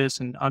revisit this,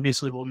 and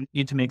obviously we'll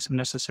need to make some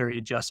necessary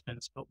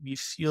adjustments, but we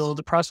feel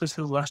the process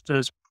has left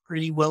us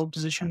pretty well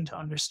positioned to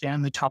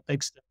understand the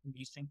topics that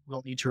we think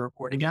we'll need to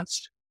report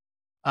against.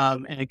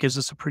 And it gives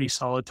us a pretty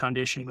solid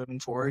foundation moving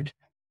forward.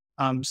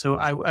 So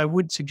I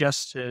would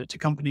suggest to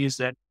companies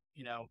that,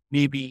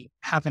 maybe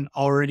haven't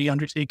already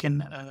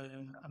undertaken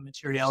a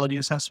materiality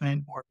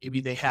assessment, or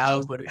maybe they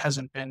have, but it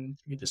hasn't been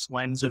through this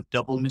lens of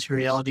double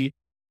materiality,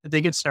 that they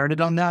get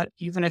started on that,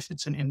 even if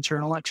it's an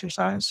internal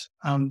exercise,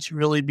 to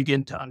really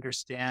begin to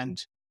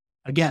understand,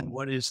 again,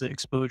 what is the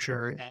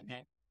exposure and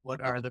what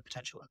are the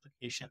potential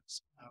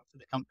implications for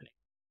the company.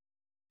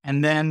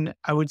 And then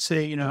I would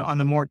say, on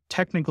the more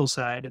technical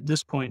side, at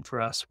this point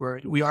for us,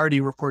 we already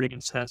report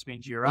against SASB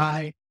and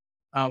GRI.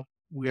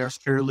 We are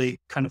fairly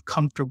kind of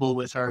comfortable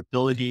with our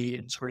ability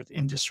and sort of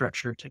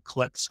infrastructure to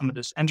collect some of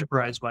this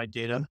enterprise-wide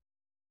data.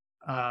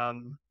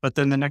 But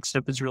then the next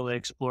step is really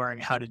exploring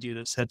how to do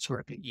this at sort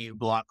of an EU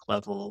block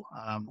level,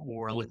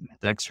 or looking at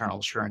the external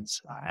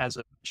assurance, as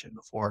I mentioned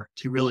before,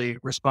 to really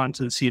respond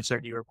to the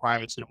CSRD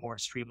requirements in a more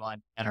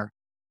streamlined manner.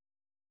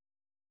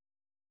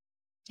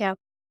 Yeah,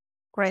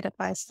 great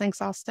advice.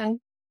 Thanks, Austin.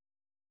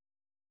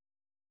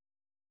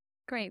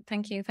 Great.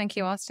 Thank you. Thank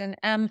you, Austin.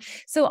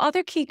 So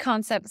other key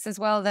concepts as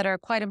well that are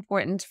quite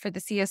important for the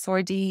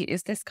CSRD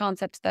is this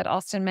concept that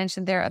Austin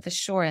mentioned there of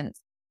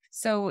assurance.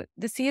 So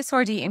the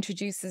CSRD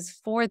introduces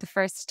for the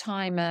first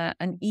time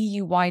an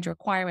EU-wide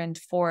requirement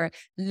for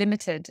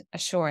limited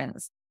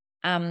assurance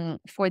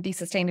for the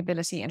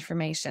sustainability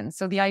information.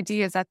 So the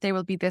idea is that there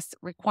will be this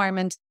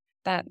requirement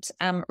that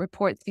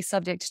reports be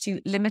subject to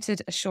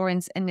limited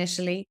assurance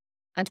initially,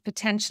 and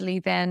potentially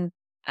then,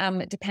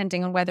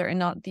 depending on whether or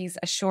not these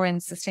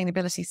assurance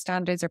sustainability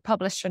standards are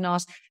published or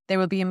not, there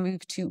will be a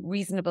move to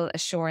reasonable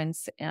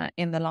assurance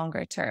in the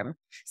longer term.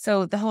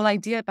 So the whole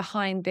idea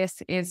behind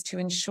this is to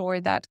ensure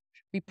that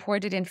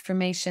reported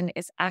information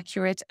is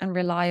accurate and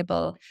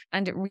reliable,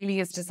 and it really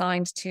is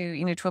designed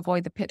to, to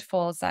avoid the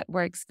pitfalls that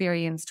were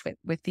experienced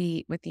with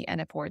the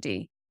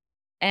NFRD.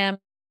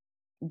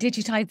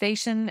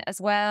 Digitization as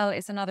well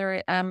is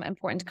another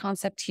important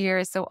concept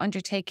here. So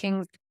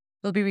undertakings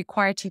will be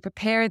required to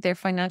prepare their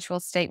financial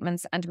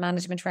statements and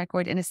management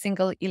record in a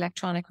single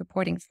electronic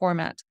reporting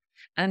format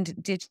and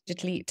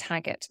digitally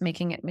tag it,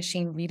 making it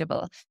machine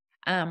readable.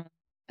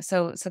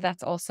 So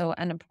that's also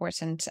an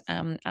important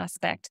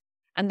aspect.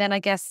 And then I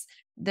guess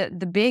the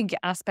big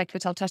aspect,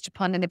 which I'll touch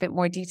upon in a bit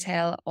more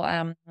detail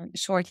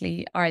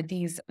shortly, are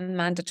these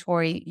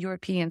mandatory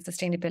European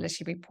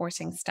sustainability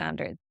reporting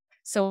standards.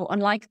 So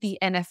unlike the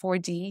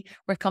NFRD,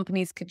 where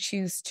companies could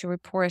choose to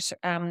report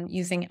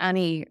using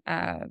any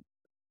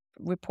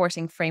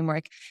reporting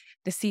framework,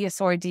 the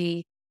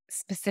CSRD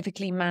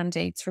specifically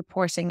mandates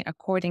reporting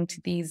according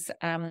to these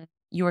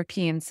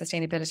European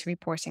sustainability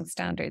reporting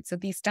standards. So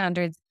these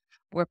standards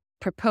were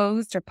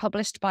proposed or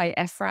published by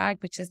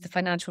EFRAG, which is the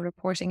Financial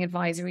Reporting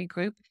Advisory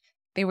Group.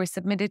 They were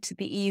submitted to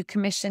the EU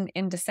Commission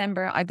in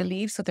December, I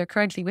believe. So they're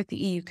currently with the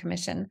EU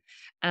Commission,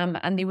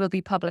 and they will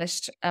be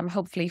published,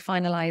 hopefully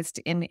finalized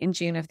in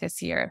June of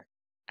this year.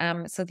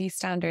 So these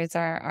standards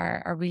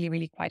are really,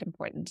 really quite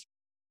important.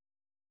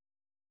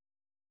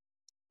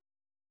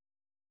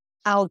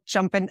 I'll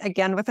jump in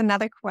again with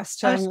another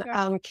question.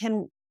 Oh,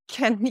 sure.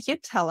 Can you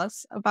tell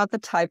us about the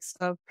types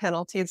of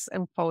penalties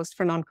imposed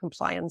for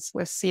non-compliance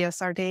with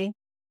CSRD?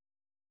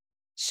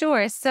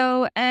 Sure.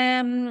 So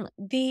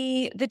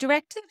the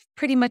directive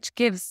pretty much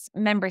gives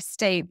member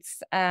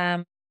states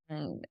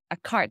a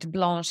carte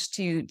blanche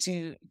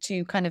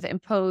to kind of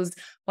impose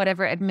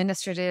whatever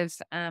administrative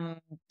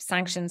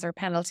sanctions or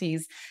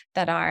penalties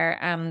that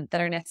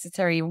are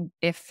necessary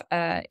if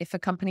a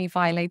company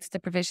violates the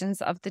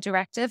provisions of the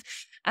directive.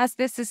 As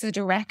this is a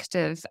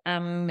directive,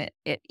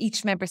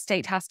 each member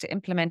state has to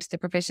implement the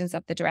provisions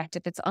of the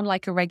directive. It's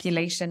unlike a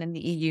regulation in the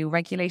EU.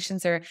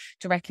 Regulations are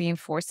directly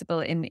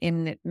enforceable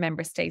in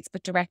member states,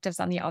 but directives,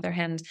 on the other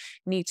hand,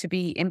 need to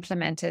be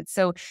implemented.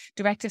 So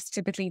directives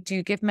typically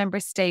do give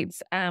member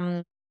states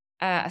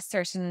a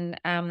certain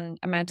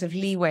amount of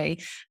leeway.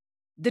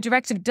 The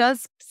directive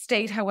does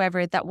state,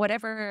 however, that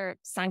whatever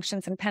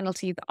sanctions and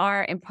penalties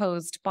are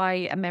imposed by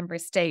a member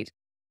state,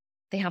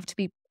 they have to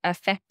be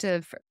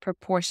effective,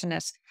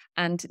 proportionate,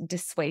 and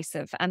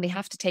dissuasive. And they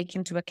have to take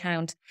into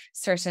account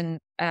certain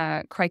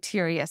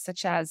criteria,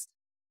 such as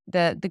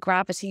the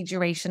gravity,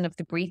 duration of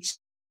the breach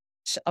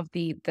of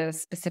the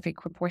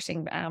specific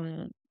reporting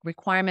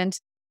requirement,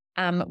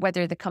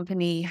 whether the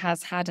company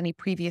has had any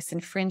previous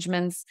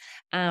infringements,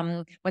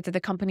 whether the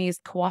company is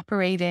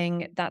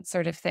cooperating, that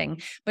sort of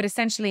thing. But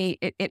essentially,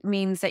 it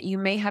means that you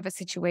may have a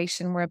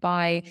situation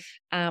whereby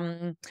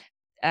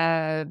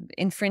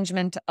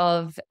infringement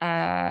of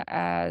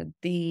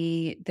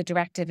the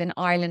directive in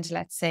Ireland,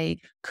 let's say,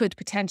 could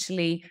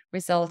potentially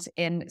result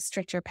in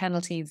stricter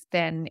penalties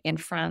than in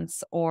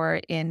France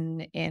or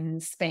in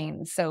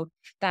Spain. So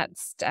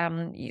that's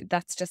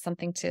just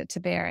something to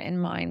bear in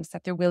mind,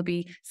 that there will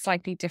be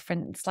slightly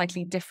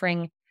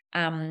differing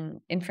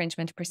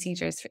infringement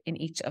procedures in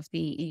each of the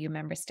EU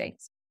member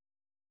states.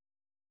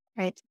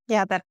 Right.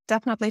 Yeah, that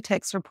definitely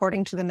takes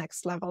reporting to the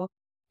next level.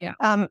 Yeah.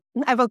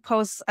 I will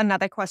pose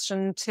another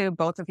question to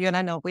both of you, and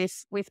I know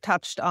we've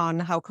touched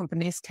on how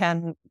companies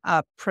can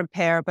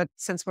prepare, but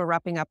since we're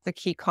wrapping up the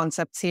key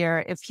concepts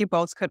here, if you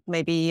both could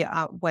maybe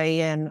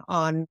weigh in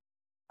on,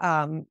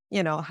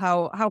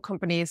 how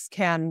companies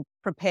can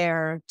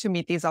prepare to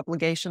meet these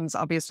obligations,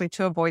 obviously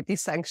to avoid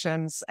these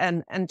sanctions,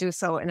 and do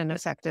so in an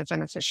effective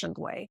and efficient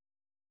way.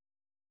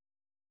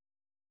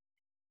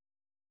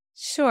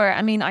 Sure.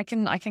 I mean, I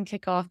can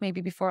kick off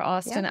maybe before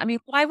Austin. Yeah. I mean,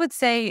 what I would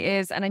say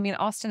is, and I mean,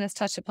 Austin has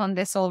touched upon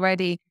this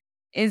already,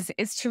 is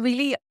to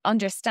really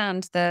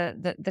understand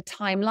the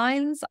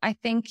timelines. I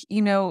think,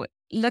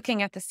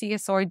 looking at the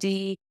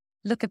CSRD,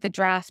 look at the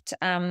draft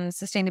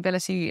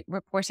sustainability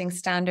reporting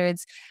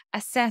standards,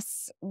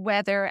 assess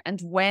whether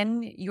and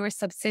when your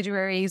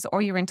subsidiaries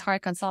or your entire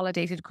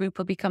consolidated group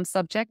will become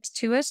subject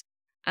to it.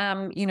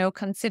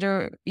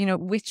 Consider,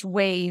 which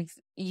wave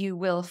you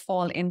will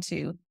fall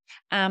into.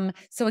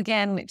 So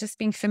again, just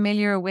being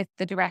familiar with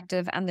the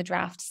directive and the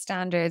draft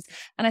standards.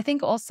 And I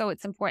think also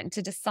it's important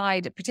to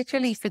decide,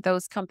 particularly for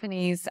those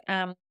companies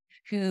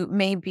who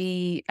may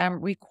be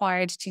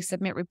required to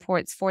submit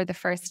reports for the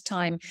first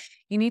time,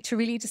 you need to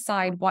really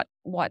decide what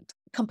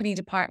company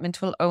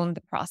department will own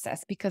the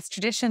process, because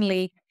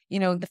traditionally,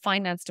 the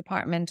finance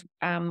department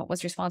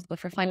was responsible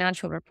for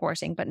financial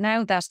reporting. But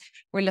now that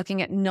we're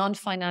looking at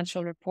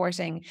non-financial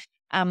reporting,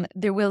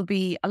 there will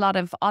be a lot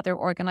of other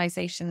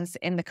organizations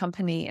in the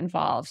company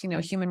involved,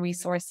 human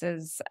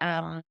resources,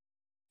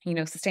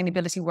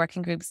 sustainability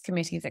working groups,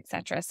 committees,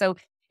 etc. So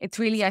it's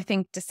really, I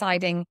think,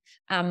 deciding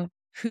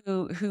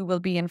who will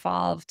be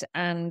involved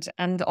and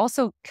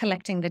also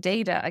collecting the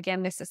data.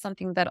 Again, this is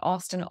something that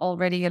Austin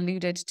already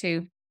alluded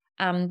to.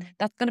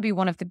 That's going to be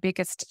one of the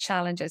biggest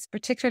challenges,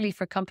 particularly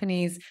for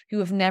companies who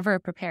have never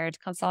prepared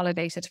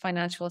consolidated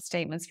financial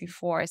statements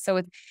before.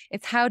 So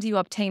it's how do you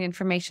obtain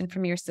information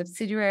from your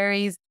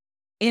subsidiaries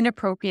in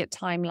appropriate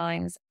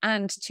timelines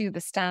and to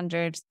the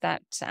standards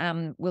that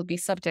will be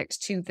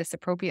subject to this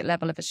appropriate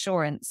level of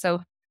assurance.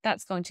 So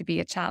that's going to be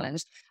a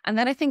challenge. And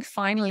then I think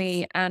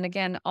finally, and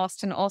again,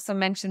 Austin also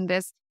mentioned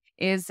this,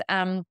 is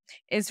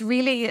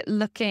really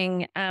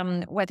looking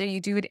whether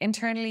you do it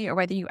internally or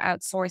whether you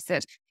outsource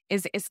it,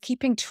 is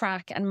keeping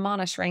track and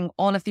monitoring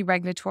all of the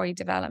regulatory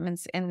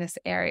developments in this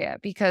area,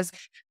 because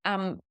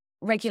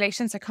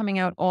regulations are coming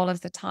out all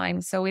of the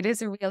time. So it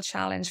is a real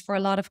challenge for a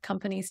lot of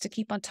companies to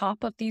keep on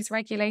top of these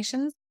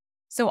regulations.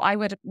 So I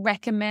would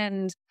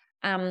recommend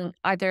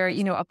either,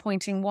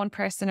 appointing one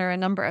person or a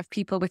number of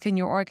people within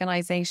your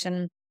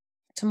organization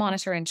to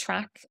monitor and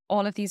track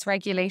all of these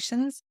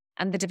regulations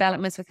and the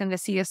developments within the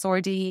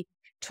CSRD,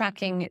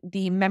 tracking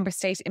the member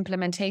state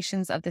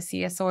implementations of the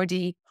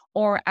CSRD,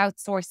 or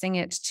outsourcing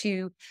it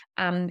to,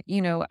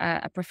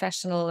 a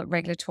professional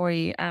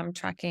regulatory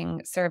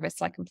tracking service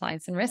like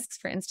compliance and risks,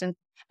 for instance,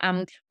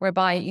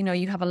 whereby,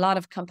 you have a lot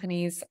of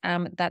companies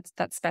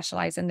that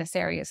specialize in this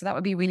area. So that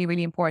would be really,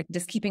 really important,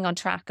 just keeping on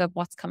track of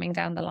what's coming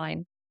down the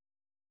line.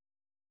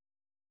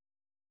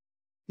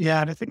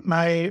 Yeah, and I think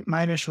my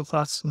initial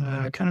thoughts,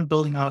 kind of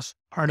building off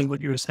part of what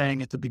you were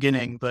saying at the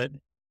beginning, but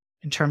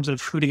in terms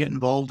of who to get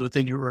involved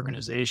within your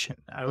organization,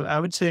 I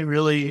would say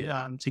really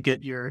to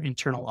get your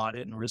internal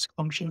audit and risk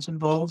functions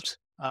involved,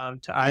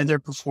 to either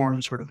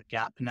perform sort of a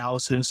gap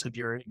analysis of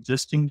your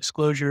existing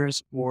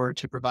disclosures or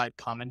to provide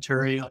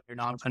commentary on your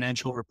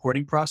non-financial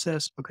reporting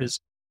process,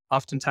 because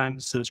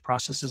oftentimes those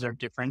processes are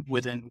different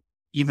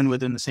even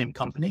within the same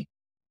company.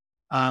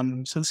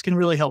 So this can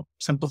really help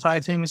simplify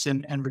things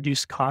and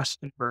reduce cost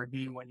and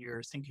burden when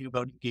you're thinking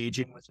about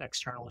engaging with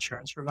external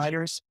insurance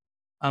providers.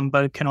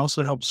 But it can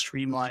also help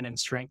streamline and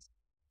strengthen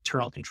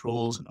internal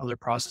controls and other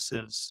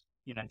processes,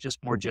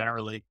 just more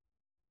generally.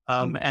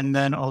 And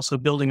then also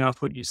building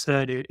off what you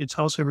said, it's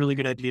also a really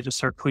good idea to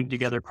start putting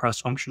together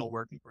cross-functional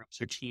working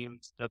groups or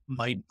teams that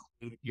might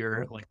include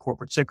your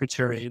corporate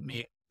secretary,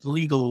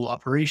 legal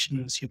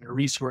operations, human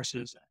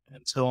resources,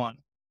 and so on.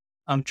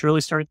 To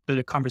really start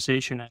the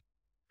conversation and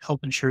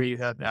help ensure you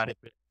have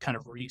adequate kind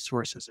of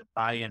resources and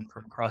buy-in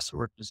from across the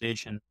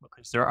organization,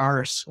 because there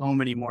are so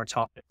many more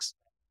topics,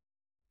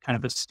 kind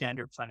of a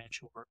standard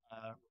financial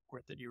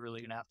report that you're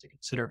really going to have to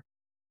consider.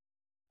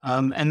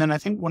 And then I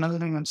think one other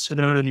thing that stood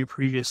out on your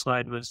previous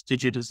slide was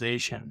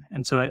digitization.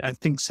 And so I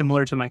think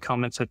similar to my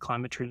comments at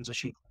climate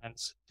transition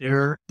plans,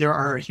 there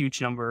are a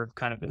huge number of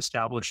kind of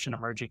established and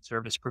emerging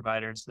service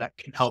providers that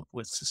can help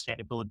with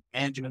sustainability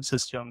management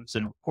systems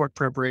and report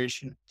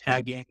preparation,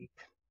 tagging,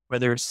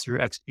 whether it's through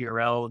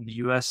XBRL in the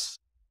US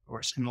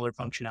or similar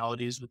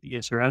functionalities with the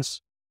ESRS.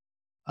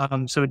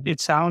 So it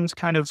sounds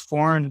kind of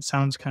foreign, it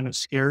sounds kind of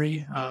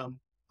scary,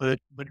 but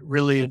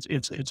really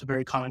it's a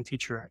very common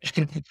feature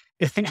in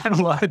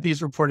a lot of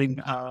these reporting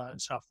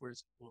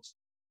softwares and tools.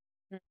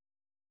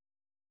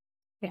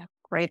 Yeah,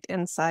 great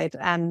insight.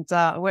 And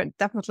we're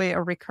definitely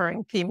a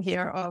recurring theme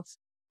here of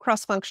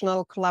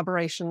cross-functional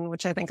collaboration,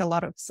 which I think a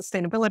lot of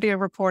sustainability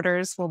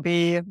reporters will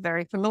be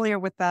very familiar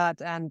with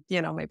that. And,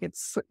 maybe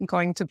it's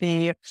going to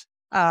be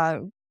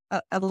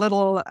a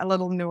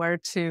little newer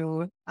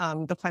to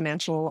the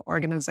financial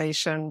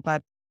organization,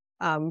 but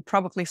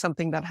probably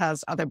something that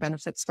has other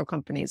benefits for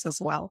companies as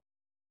well.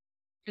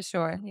 For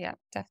sure. Yeah,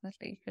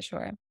 definitely. For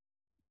sure.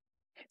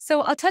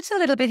 So I'll touch a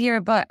little bit here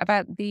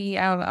about the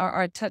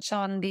or touch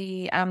on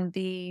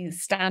the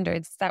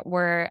standards that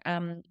were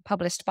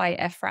published by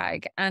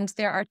EFRAG, and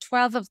there are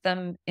 12 of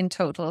them in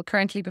total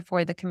currently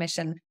before the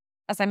Commission.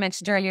 As I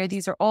mentioned earlier,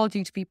 these are all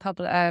due to be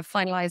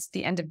finalised at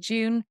the end of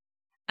June.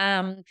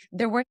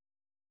 There were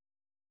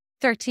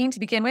 13 to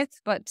begin with,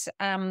 but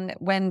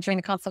when during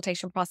the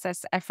consultation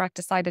process, EFRAG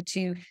decided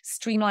to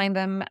streamline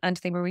them and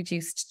they were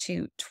reduced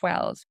to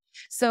 12.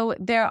 So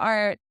there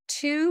are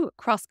 2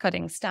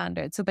 cross-cutting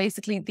standards. So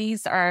basically,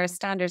 these are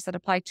standards that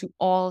apply to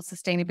all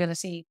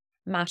sustainability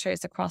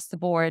matters across the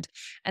board.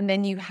 And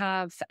then you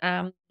have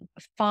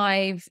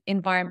 5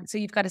 environment. So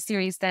you've got a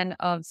series then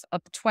of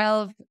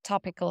 12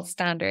 topical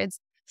standards,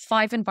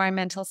 5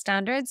 environmental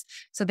standards.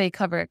 So they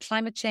cover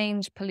climate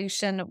change,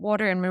 pollution,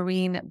 water and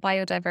marine,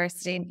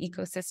 biodiversity and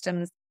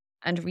ecosystems,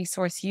 and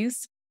resource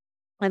use.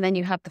 And then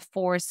you have the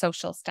 4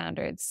 social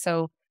standards.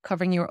 So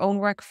covering your own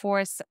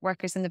workforce,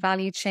 workers in the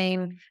value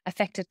chain,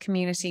 affected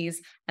communities,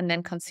 and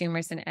then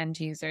consumers and end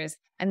users.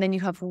 And then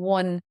you have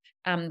 1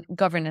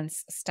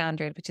 governance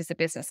standard, which is a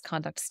business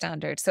conduct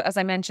standard. So as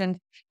I mentioned,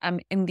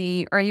 in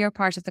the earlier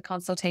part of the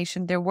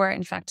consultation, there were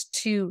in fact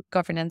 2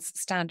 governance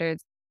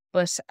standards,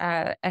 but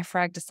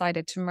EFRAG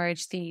decided to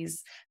merge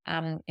these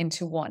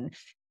into 1.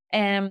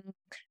 A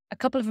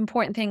couple of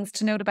important things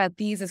to note about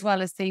these as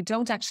well is they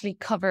don't actually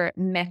cover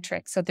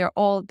metrics. So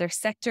they're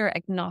sector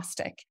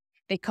agnostic.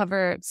 They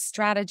cover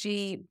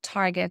strategy,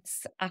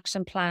 targets,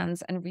 action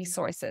plans, and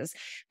resources.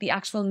 The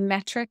actual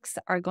metrics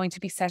are going to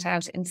be set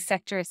out in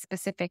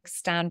sector-specific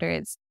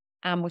standards,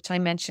 which I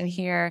mention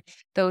here.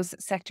 Those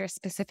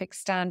sector-specific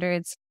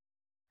standards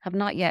have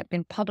not yet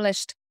been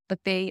published, but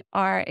they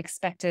are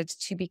expected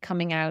to be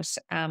coming out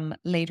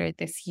later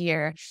this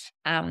year,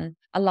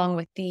 along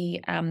with the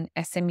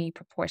SME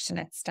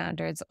proportionate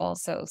standards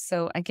also.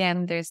 So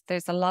again,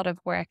 there's a lot of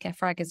work.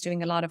 EFRAG is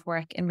doing a lot of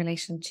work in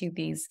relation to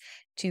these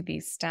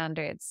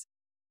standards.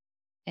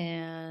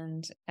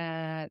 And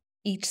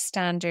each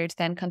standard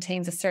then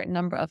contains a certain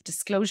number of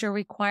disclosure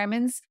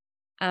requirements.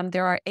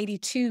 There are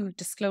 82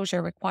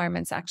 disclosure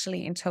requirements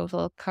actually in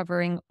total,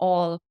 covering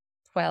all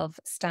 12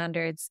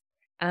 standards.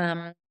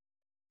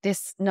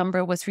 This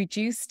number was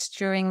reduced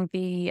during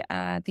the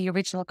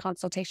original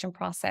consultation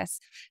process.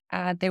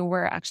 There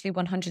were actually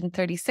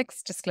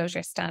 136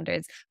 disclosure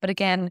standards. But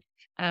again,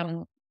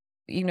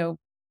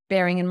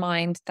 bearing in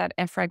mind that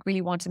EFRAG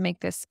really want to make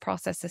this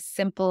process as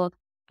simple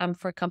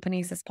for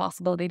companies as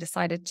possible, they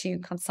decided to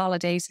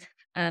consolidate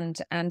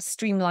and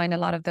streamline a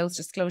lot of those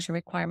disclosure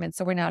requirements.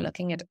 So we're now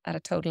looking at a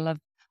total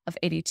of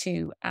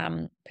 82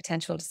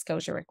 potential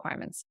disclosure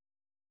requirements.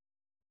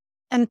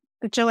 And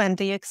Joanne,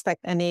 do you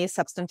expect any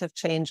substantive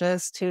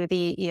changes to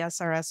the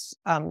ESRS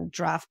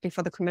draft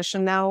before the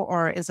Commission now,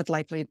 or is it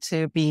likely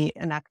to be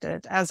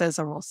enacted as is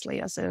or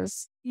mostly as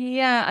is?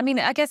 Yeah, I mean,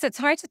 I guess it's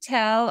hard to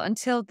tell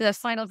until the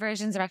final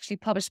versions are actually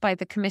published by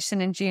the Commission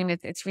in June.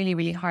 It's really,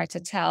 really hard to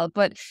tell.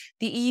 But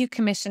the EU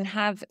Commission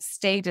have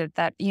stated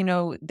that,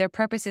 their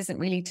purpose isn't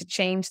really to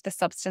change the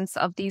substance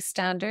of these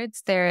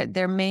standards.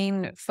 Their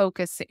main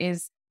focus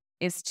is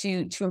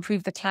to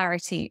improve the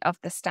clarity of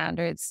the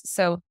standards.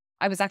 So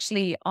I was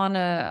actually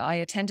I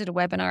attended a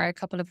webinar a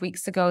couple of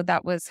weeks ago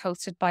that was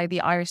hosted by the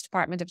Irish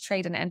Department of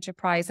Trade and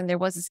Enterprise, and there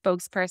was a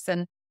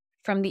spokesperson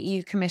from the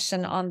EU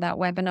Commission on that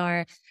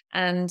webinar,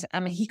 and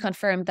he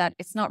confirmed that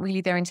it's not really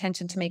their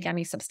intention to make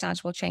any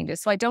substantial changes.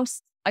 So I don't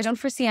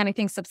foresee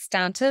anything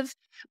substantive,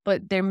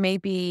 but there may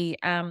be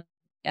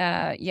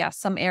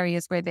some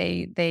areas where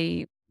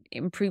they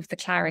improve the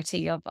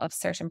clarity of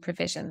certain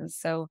provisions.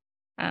 So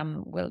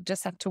we'll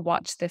just have to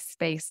watch this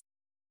space,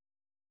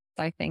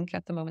 I think,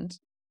 at the moment.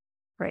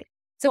 Great.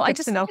 So I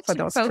just know for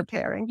those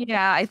preparing.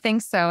 Yeah, I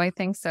think so.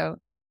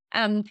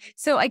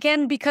 So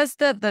again, because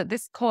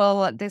this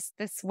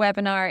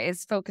webinar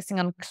is focusing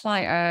on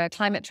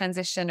climate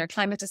transition or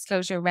climate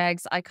disclosure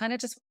regs, I kind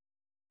of just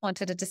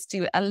wanted to just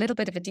do a little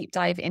bit of a deep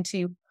dive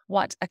into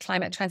what a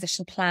climate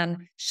transition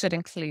plan should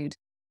include.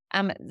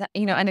 And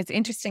it's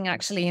interesting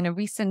actually, in a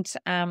recent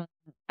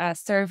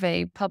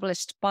survey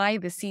published by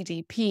the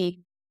CDP,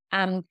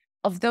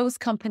 of those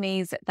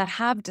companies that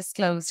have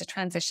disclosed a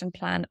transition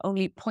plan,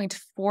 only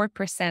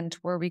 0.4%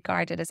 were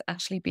regarded as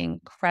actually being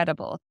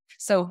credible.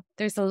 So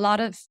there's a lot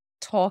of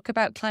talk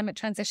about climate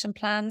transition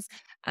plans,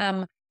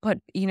 but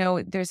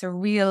there's a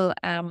real,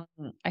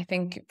 I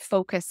think,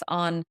 focus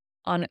on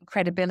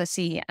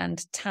credibility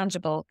and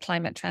tangible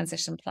climate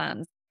transition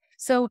plans.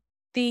 So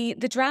the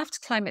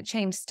draft climate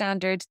change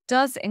standard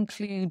does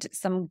include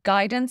some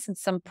guidance and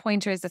some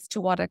pointers as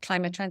to what a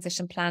climate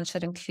transition plan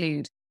should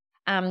include.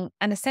 And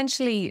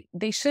essentially,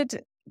 they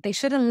should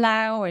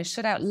allow or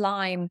should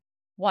outline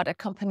what a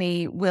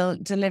company will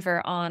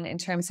deliver on in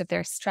terms of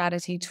their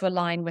strategy to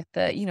align with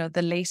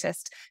the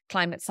latest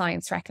climate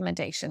science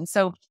recommendations.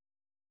 So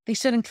they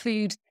should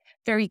include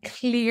very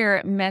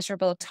clear,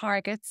 measurable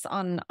targets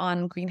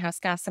on greenhouse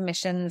gas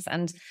emissions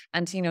and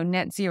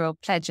net zero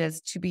pledges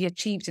to be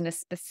achieved in a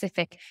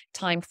specific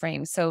time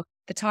frame. So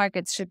the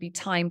targets should be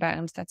time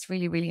bound. That's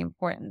really, really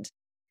important.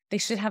 They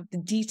should have the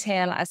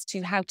detail as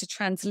to how to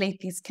translate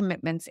these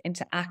commitments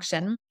into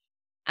action.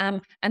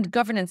 And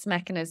governance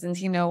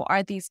mechanisms,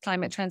 are these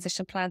climate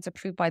transition plans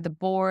approved by the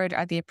board?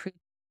 Are they approved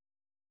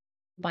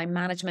by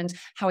management?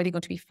 How are they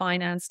going to be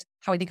financed?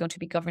 How are they going to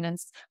be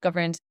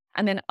governed?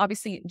 And then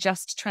obviously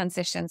just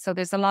transition. So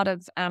there's a lot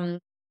of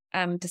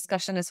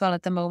discussion as well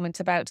at the moment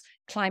about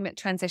climate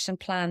transition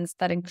plans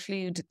that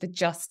include the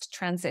just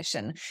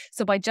transition.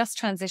 So by just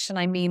transition,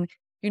 I mean,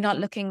 you're not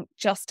looking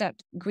just at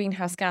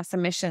greenhouse gas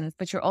emissions,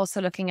 but you're also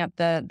looking at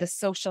the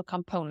social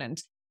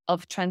component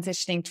of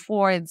transitioning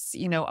towards,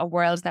 a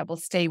world that will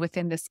stay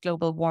within this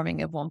global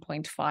warming of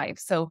 1.5.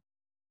 So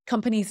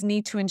companies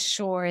need to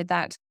ensure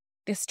that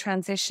this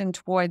transition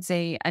towards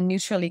a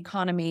neutral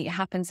economy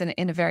happens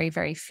in a very,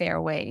 very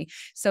fair way.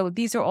 So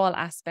these are all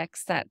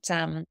aspects that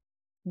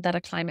that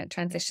a climate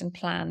transition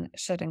plan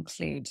should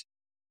include.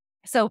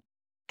 So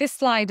this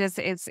slide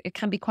it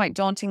can be quite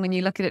daunting when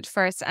you look at it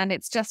first, and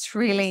it's just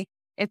really,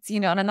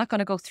 and I'm not going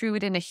to go through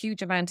it in a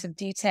huge amount of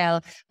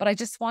detail, but I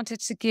just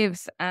wanted to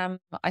give,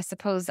 I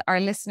suppose, our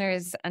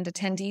listeners and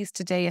attendees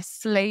today a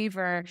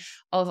flavor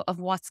of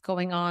what's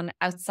going on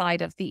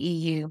outside of the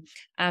EU.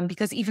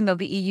 Because even though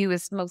the EU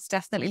is most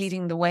definitely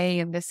leading the way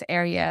in this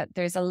area,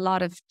 there's a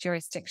lot of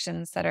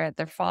jurisdictions they're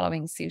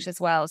following suit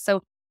as well.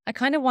 So I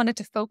kind of wanted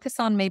to focus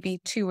on maybe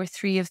 2 or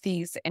 3 of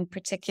these in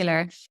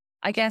particular.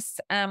 I guess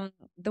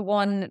the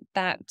one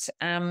that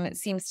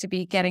seems to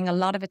be getting a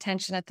lot of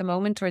attention at the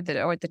moment, or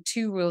the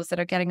 2 rules that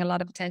are getting a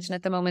lot of attention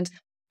at the moment,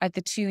 are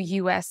the 2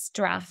 US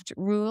draft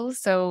rules.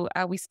 So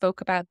we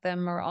spoke about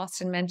them, or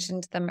Austin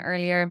mentioned them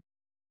earlier.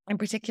 In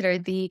particular,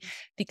 the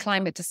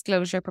climate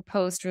disclosure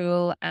proposed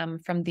rule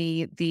from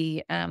the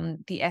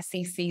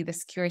SEC, the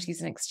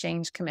Securities and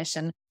Exchange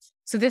Commission.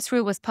 So this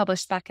rule was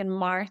published back in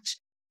March.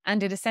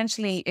 And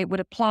it would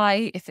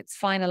apply if it's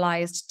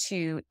finalized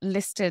to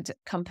listed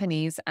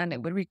companies, and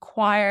it would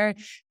require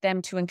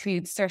them to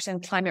include certain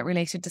climate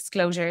related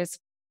disclosures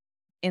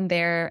in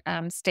their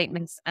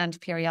statements and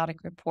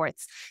periodic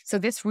reports. So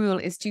this rule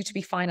is due to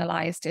be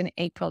finalized in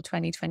April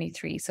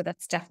 2023. So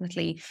that's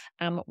definitely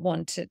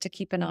one to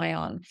keep an eye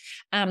on.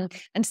 And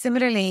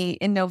similarly,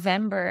 in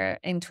November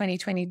in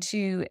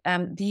 2022,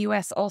 the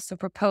US also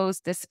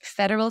proposed this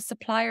federal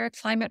supplier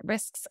climate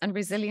risks and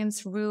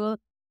resilience rule.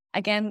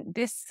 Again,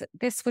 this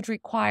would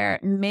require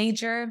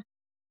major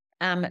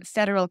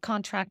federal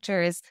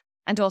contractors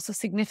and also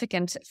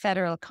significant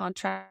federal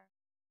contractors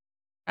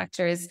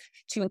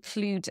to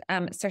include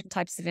certain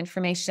types of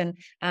information,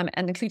 and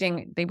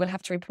including they will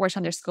have to report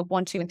on their scope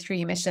 1, 2, and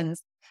 3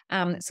 emissions.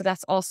 So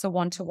that's also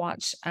one to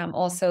watch.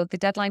 Also, the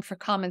deadline for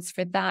comments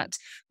for that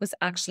was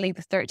actually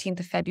the 13th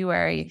of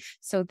February.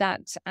 So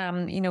that,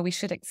 we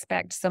should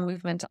expect some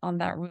movement on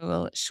that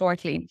rule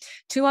shortly.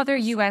 2 other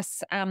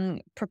US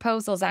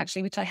proposals,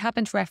 actually, which I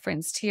haven't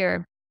referenced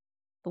here,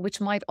 but which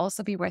might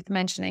also be worth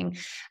mentioning,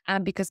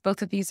 because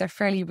both of these are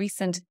fairly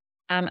recent.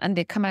 And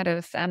they come out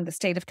of the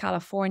state of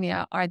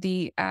California, are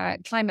the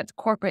Climate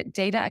Corporate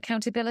Data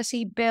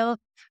Accountability Bill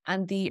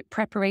and the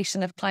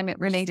Preparation of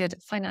Climate-Related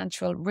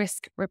Financial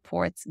Risk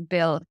Reports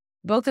Bill.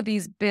 Both of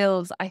these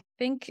bills, I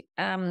think,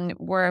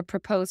 were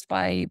proposed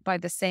by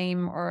the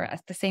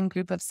same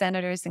group of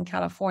senators in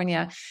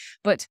California.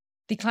 But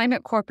the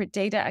Climate Corporate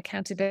Data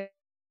Accountability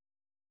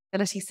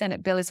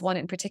Senate bill is one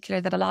in particular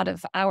that a lot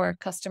of our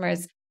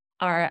customers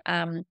are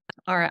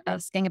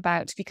asking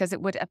about, because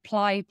it would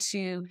apply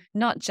to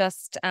not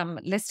just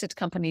listed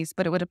companies,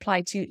 but it would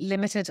apply to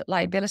limited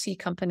liability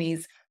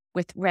companies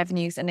with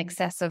revenues in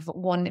excess of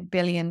 $1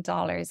 billion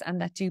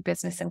and that do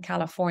business in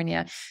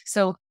California.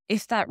 So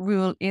if that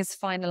rule is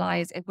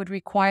finalized, it would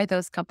require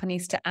those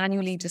companies to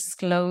annually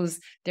disclose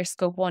their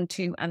scope 1,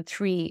 2, and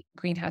 3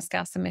 greenhouse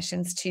gas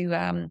emissions to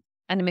an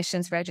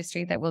emissions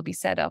registry that will be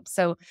set up.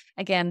 So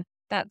again,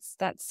 that's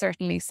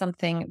certainly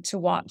something to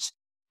watch.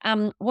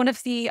 One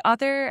of the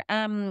other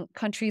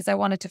countries I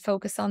wanted to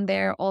focus on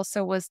there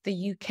also was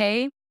the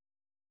UK.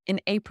 In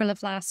April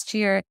of last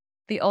year,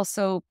 they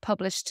also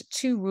published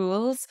 2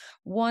 rules.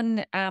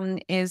 One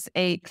is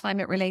a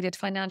climate-related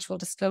financial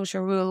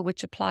disclosure rule,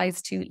 which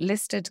applies to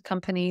listed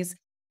companies.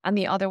 And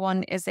the other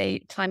one is a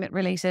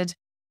climate-related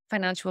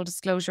financial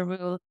disclosure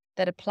rule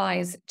that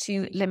applies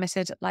to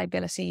limited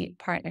liability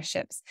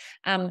partnerships.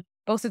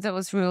 Both of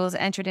those rules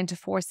entered into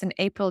force in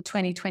April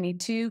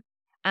 2022.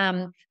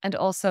 And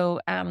also,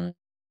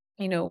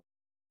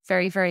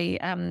 very, very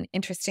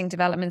interesting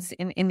developments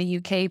in the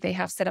UK. They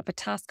have set up a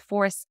task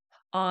force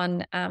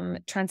on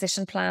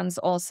transition plans.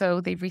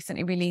 Also, they've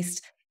recently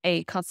released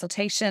a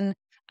consultation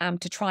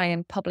to try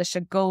and publish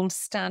a gold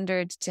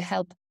standard to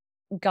help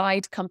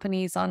guide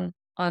companies on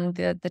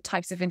the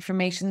types of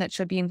information that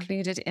should be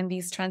included in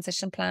these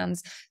transition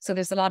plans. So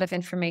there's a lot of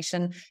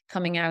information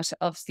coming out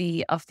of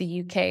the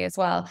UK as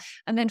well.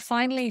 And then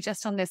finally,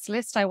 just on this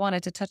list, I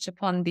wanted to touch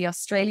upon the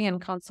Australian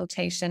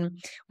consultation,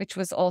 which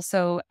was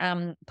also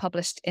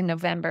published in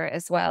November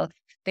as well.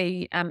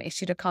 They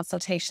issued a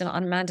consultation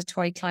on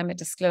mandatory climate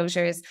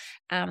disclosures,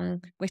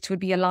 which would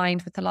be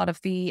aligned with a lot of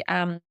the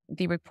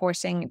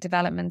reporting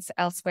developments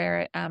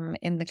elsewhere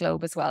in the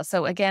globe as well.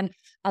 So again,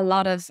 a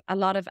lot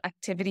of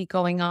activity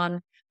going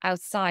on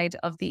outside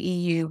of the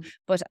EU,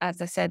 but as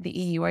I said, the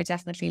EU are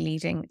definitely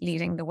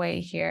leading the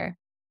way here.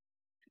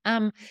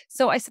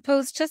 So I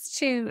suppose just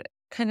to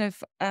kind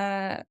of,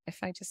 if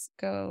I just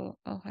go,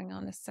 oh, hang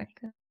on a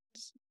second,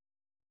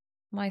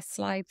 my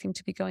slides seem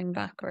to be going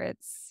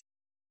backwards.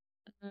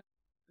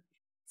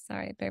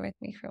 Sorry, bear with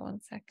me for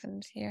 1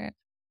 second here.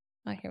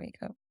 Oh, here we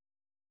go.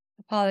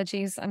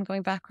 Apologies, I'm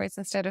going backwards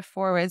instead of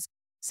forwards.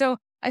 So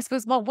I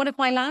suppose one of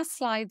my last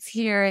slides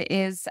here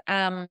is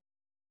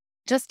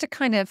just to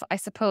kind of, I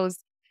suppose,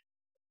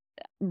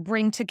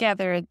 bring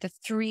together the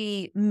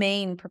three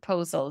main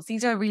proposals.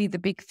 These are really the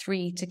big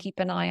three to keep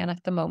an eye on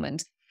at the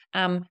moment.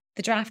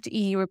 The draft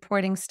EU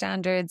reporting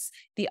standards,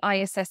 the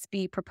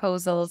ISSB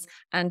proposals,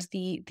 and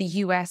the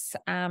US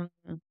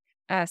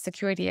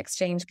Security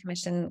Exchange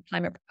Commission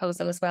climate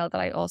proposal as well that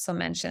I also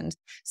mentioned.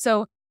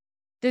 So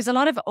there's a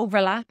lot of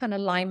overlap and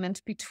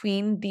alignment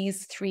between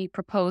these three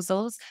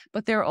proposals,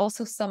 but there are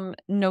also some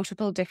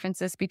notable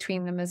differences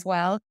between them as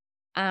well.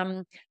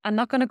 I'm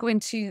not going to go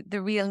into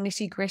the real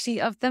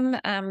nitty-gritty of them.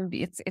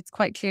 It's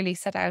quite clearly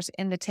set out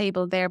in the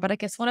table there, but I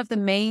guess one of the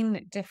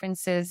main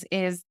differences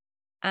is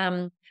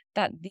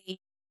that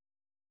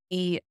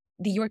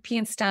the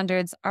European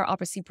standards are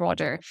obviously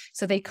broader.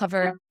 So they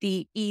cover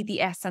the E,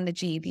 the S, and the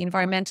G, the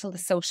environmental, the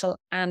social,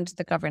 and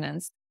the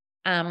governance.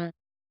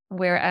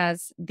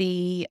 Whereas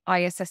the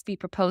ISSB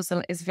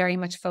proposal is very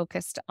much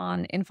focused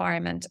on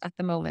environment at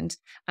the moment,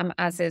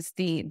 as is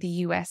the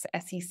US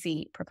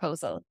SEC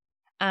proposal.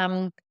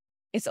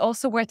 It's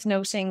also worth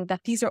noting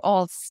that these are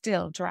all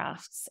still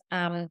drafts,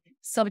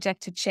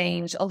 subject to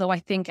change, although I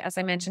think, as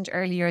I mentioned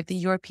earlier, the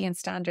European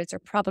standards are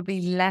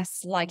probably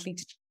less likely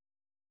to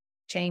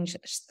change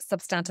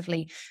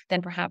substantively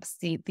than perhaps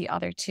the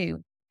other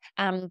two.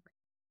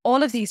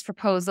 All of these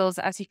proposals,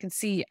 as you can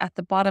see at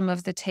the bottom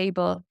of the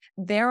table,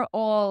 they're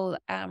all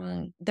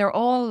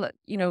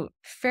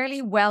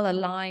fairly well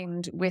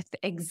aligned with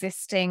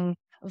existing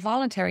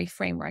voluntary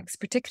frameworks,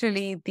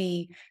 particularly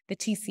the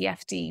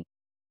TCFD.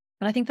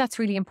 And I think that's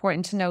really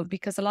important to note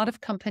because a lot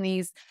of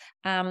companies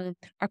are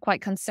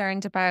quite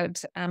concerned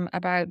about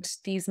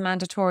these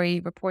mandatory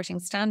reporting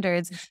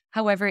standards.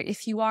 However,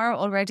 if you are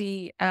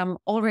already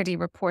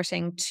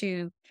reporting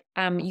to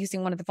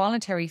using one of the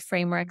voluntary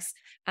frameworks,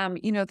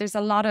 there's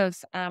a lot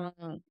of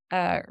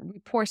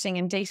reporting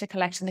and data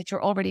collection that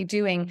you're already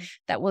doing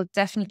that will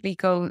definitely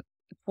go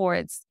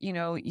towards,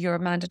 your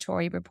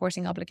mandatory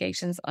reporting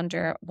obligations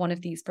under one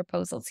of these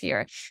proposals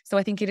here. So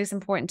I think it is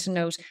important to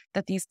note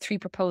that these three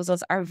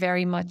proposals are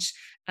very much,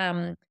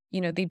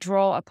 they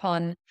draw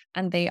upon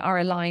and they are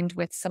aligned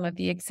with some of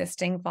the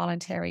existing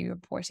voluntary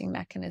reporting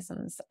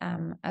mechanisms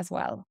as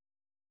well.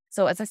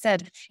 So as I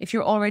said, if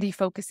you're already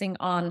focusing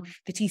on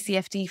the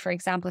TCFD, for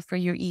example, for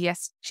your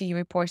ESG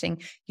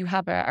reporting, you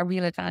have a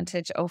real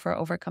advantage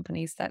over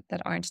companies that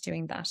aren't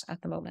doing that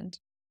at the moment.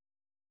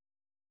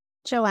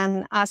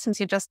 Joanne, since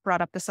you just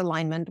brought up this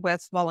alignment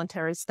with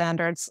voluntary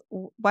standards,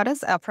 what is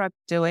EFRAG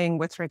doing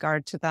with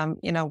regard to them?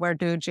 Where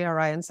do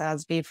GRI and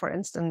SASB, for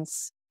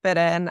instance, fit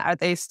in? Are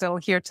they still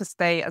here to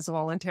stay as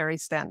voluntary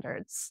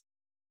standards?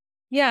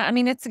 Yeah, I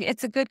mean it's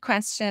a good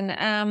question.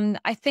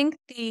 I think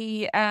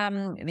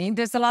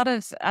there's a lot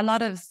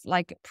of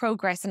like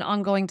progress and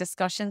ongoing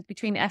discussions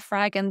between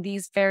EFRAG and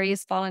these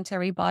various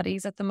voluntary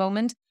bodies at the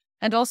moment,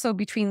 and also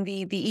between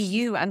the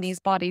EU and these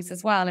bodies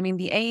as well. I mean,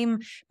 the aim,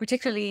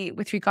 particularly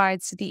with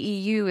regards to the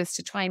EU, is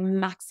to try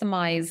and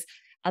maximize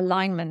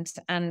alignment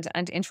and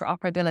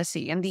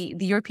interoperability. And the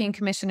European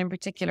Commission in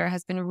particular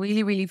has been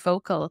really, really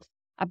vocal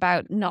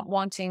about not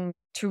wanting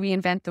to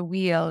reinvent the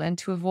wheel and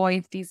to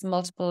avoid these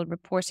multiple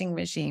reporting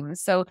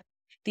regimes. So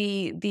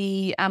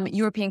the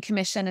European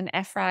Commission and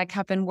EFRAG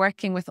have been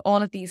working with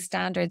all of these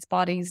standards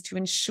bodies to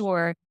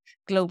ensure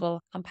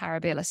global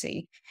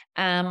comparability.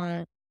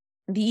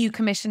 The EU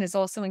Commission is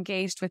also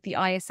engaged with the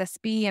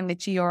ISSB and the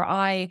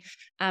GRI.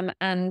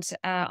 And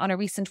on a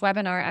recent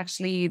webinar,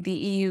 actually, the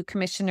EU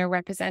Commissioner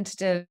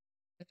representative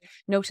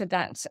noted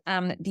that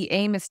the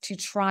aim is to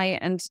try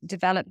and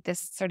develop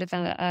this sort of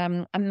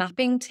a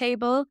mapping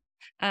table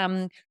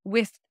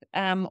with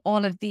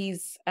all of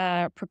these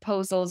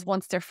proposals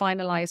once they're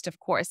finalized, of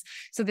course.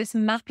 So this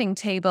mapping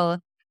table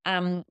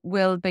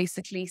will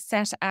basically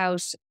set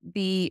out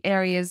the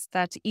areas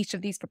that each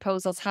of these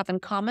proposals have in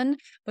common,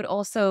 but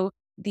also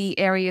the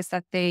areas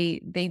that they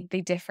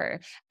differ.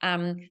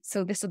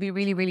 So this will be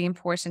really, really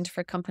important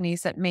for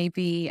companies that may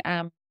be,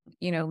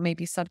 may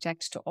be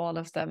subject to all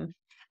of them.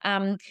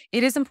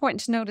 It is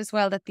important to note as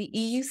well that the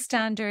EU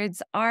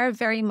standards are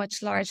very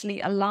much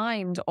largely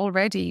aligned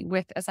already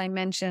with, as I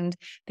mentioned,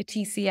 the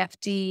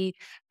TCFD,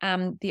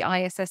 the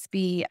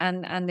ISSB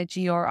and the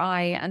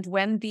GRI. And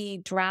when the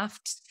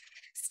draft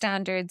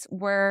standards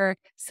were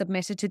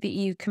submitted to the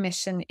EU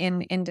Commission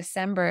in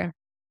December,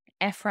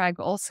 EFRAG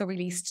also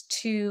released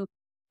two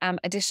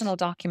additional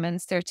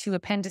documents. There are two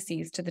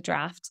appendices to the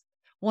draft.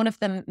 One of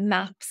them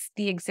maps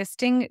the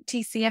existing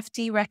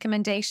TCFD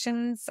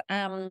recommendations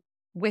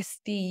with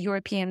the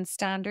European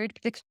standard,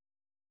 particularly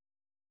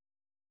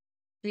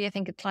I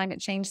think a climate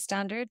change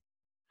standard.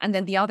 And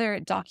then the other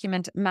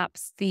document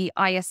maps the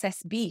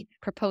ISSB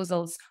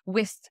proposals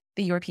with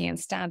the European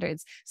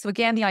standards. So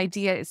again, the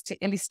idea is to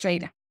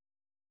illustrate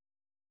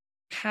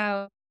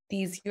how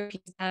these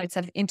European standards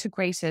have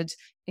integrated,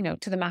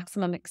 to the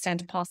maximum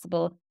extent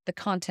possible, the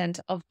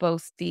content of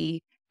both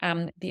the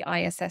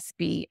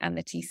ISSB and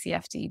the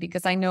TCFD,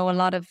 because I know a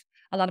lot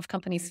of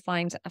companies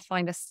find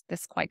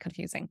this quite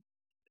confusing.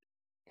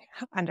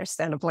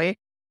 Understandably.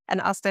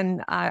 And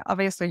Austin,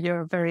 obviously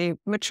you're a very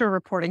mature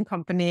reporting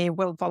company.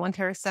 Will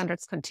voluntary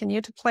standards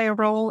continue to play a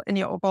role in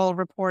your overall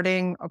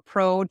reporting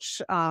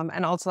approach?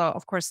 And also,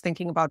 of course,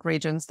 thinking about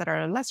regions that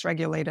are less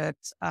regulated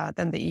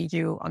than the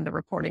EU on the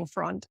reporting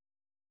front.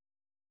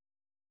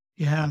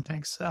 Yeah,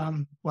 thanks.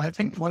 Well, I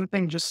think one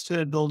thing just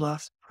to build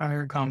off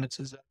prior comments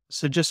is,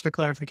 so just for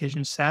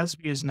clarification,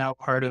 SASB is now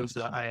part of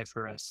the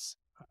IFRS.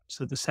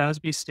 So the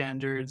SASB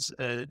standards,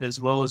 as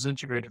well as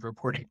integrated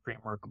reporting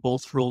framework,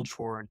 both rolled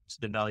forward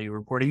to the Value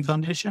Reporting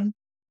Foundation,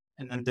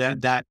 and then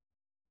that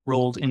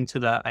rolled into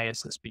the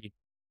ISSB.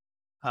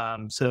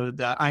 So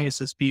the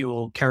ISSB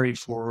will carry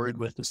forward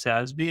with the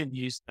SASB and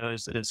use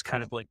those as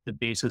kind of like the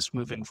basis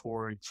moving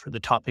forward for the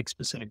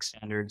topic-specific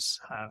standards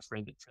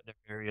for the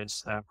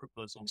various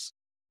proposals.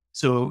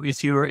 So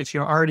if you're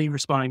already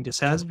responding to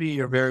SASB,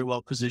 you're very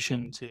well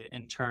positioned to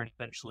in turn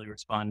eventually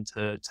respond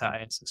to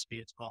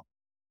ISSB as well.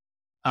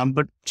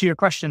 But to your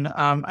question,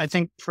 I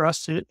think for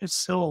us, it's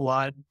still a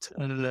lot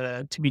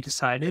to be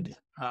decided.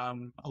 A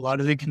lot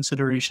of the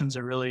considerations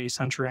are really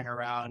centering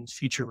around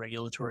future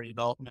regulatory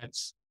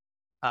developments,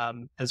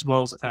 as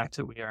well as the fact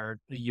that we are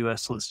a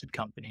U.S. listed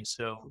company.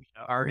 So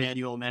our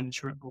annual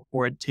management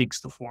report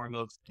takes the form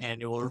of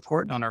annual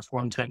report on our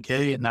Form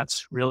 10K, and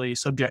that's really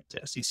subject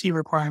to SEC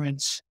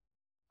requirements,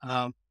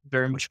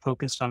 very much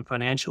focused on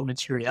financial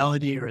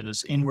materiality or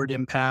this inward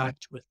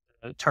impact with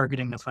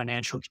targeting the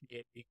financial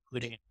community,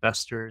 including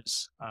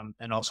investors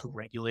and also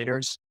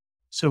regulators.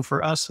 So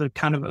for us, a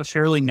kind of a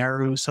fairly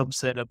narrow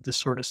subset of this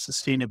sort of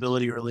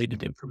sustainability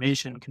related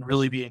information can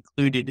really be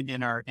included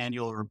in our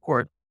annual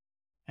report.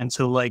 And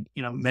so like,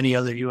 many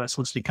other US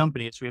listed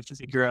companies, we have to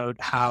figure out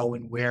how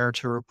and where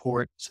to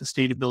report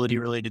sustainability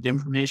related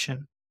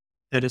information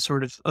that is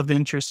sort of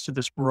interest to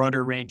this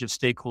broader range of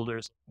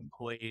stakeholders,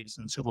 employees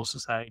and civil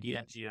society,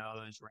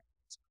 NGOs,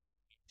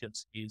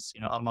 agencies,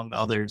 among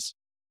others.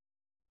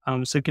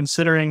 So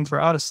considering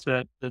for us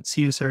that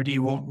CSRD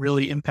won't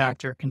really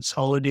impact our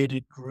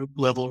consolidated group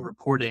level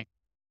reporting,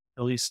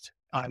 at least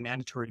on a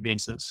mandatory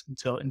basis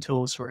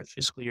until sort of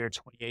fiscal year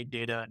 28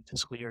 data and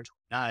fiscal year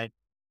 29,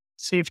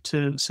 safe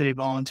to say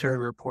voluntary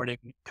reporting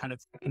kind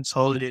of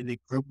consolidated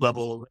group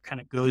level that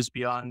kind of goes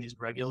beyond these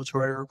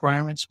regulatory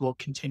requirements will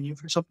continue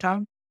for some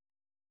time.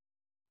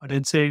 But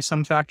I'd say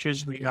some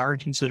factors we are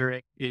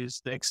considering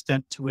is the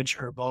extent to which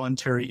our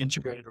voluntary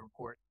integrated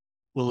report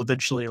will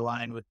eventually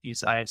align with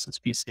these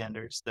ISSB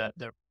standards that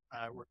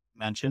were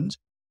mentioned,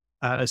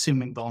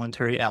 assuming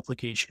voluntary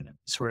application and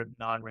sort of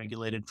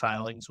non-regulated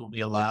filings will be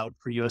allowed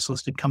for U.S.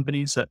 listed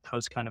companies. That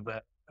was kind of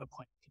a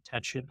point of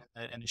contention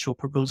in the initial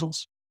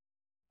proposals.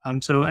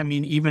 So, I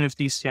mean, even if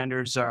these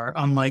standards are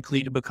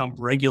unlikely to become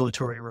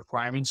regulatory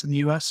requirements in the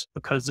U.S.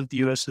 because of the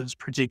U.S.'s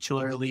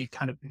particularly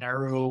kind of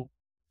narrow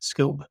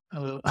scope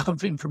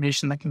of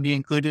information that can be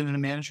included in a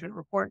management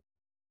report,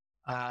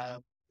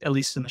 at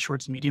least in the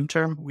short to medium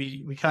term,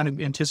 we kind of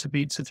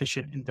anticipate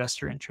sufficient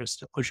investor interest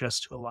to push us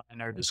to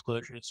align our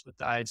disclosures with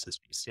the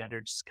ISSB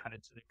standards kind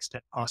of to the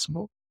extent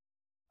possible,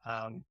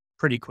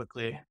 pretty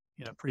quickly,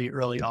 pretty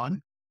early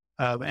on.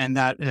 And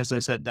that, as I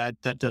said,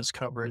 that does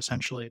cover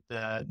essentially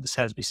the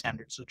SASB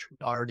standards, which we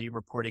already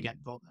report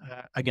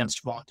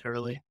against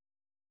voluntarily.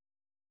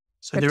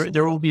 So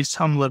there will be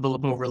some level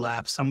of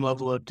overlap, some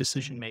level of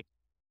decision making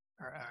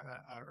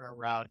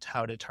around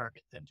how to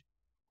target them.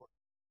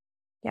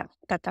 Yeah,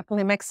 that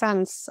definitely makes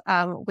sense.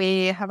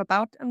 We have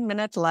about a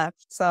minute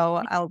left,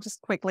 so I'll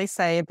just quickly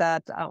say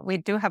that we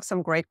do have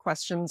some great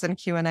questions in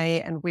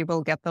Q&A, and we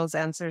will get those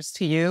answers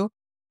to you.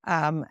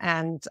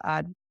 And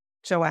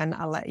Joanne,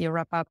 I'll let you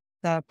wrap up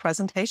the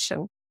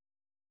presentation.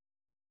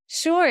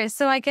 Sure.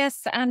 So I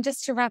guess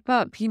just to wrap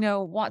up,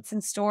 what's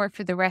in store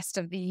for the rest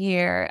of the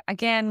year?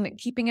 Again,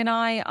 keeping an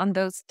eye on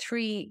those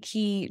three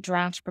key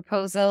draft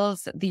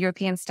proposals, the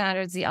European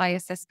standards, the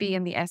ISSB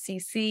and the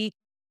SEC.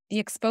 The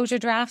exposure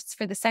drafts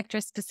for the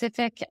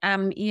sector-specific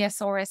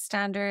ESRS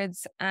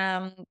standards,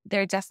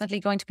 they're definitely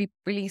going to be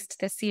released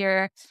this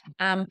year.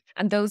 And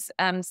those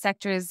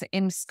sectors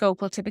in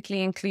scope will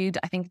typically include,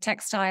 I think,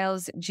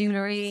 textiles,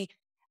 jewelry,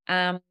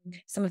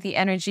 some of the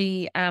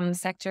energy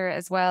sector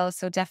as well.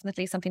 So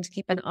definitely something to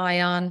keep an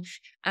eye on.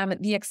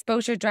 The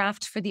exposure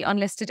draft for the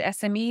unlisted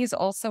SMEs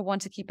also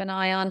want to keep an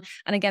eye on.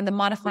 And again, the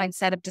modified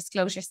set of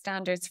disclosure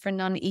standards for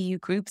non-EU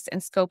groups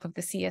in scope of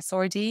the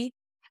CSRD.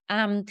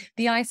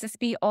 The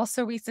ISSB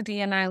also recently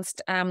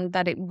announced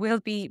that it will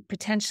be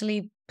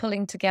potentially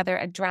pulling together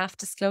a draft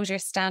disclosure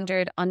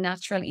standard on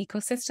natural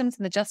ecosystems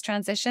in the just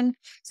transition.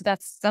 So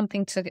that's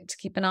something to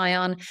keep an eye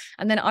on.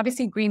 And then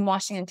obviously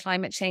greenwashing and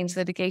climate change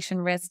litigation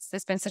risks.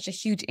 There's been such a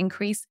huge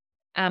increase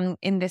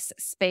in this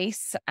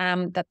space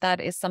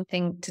that is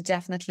something to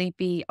definitely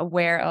be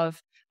aware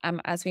of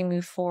as we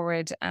move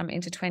forward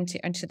into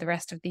the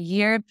rest of the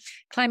year.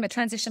 Climate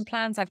transition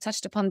plans, I've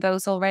touched upon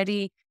those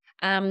already.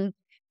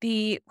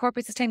 The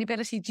Corporate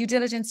Sustainability Due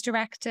Diligence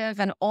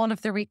Directive and all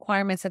of the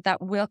requirements that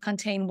will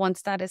contain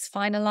once that is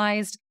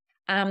finalized,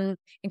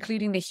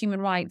 including the human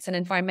rights and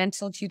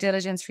environmental due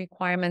diligence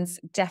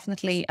requirements,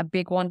 definitely a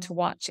big one to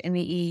watch in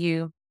the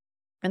EU.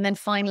 And then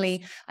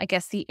finally, I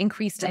guess the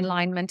increased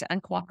alignment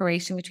and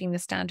cooperation between the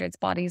standards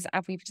bodies,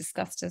 as we've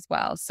discussed as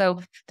well. So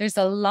there's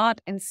a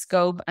lot in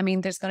scope. I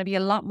mean, there's going to be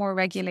a lot more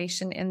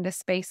regulation in this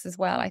space as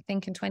well, I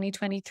think, in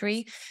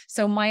 2023.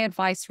 So my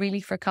advice really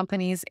for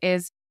companies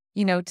is,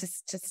 to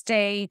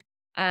stay,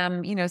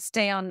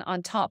 stay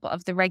on top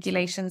of the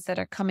regulations that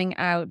are coming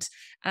out,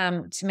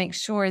 to make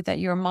sure that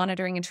you're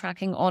monitoring and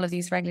tracking all of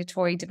these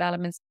regulatory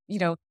developments,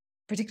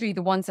 particularly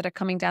the ones that are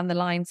coming down the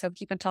line. So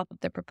keep on top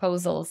of the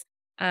proposals,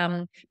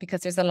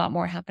 because there's a lot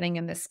more happening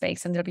in this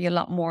space, and there'll be a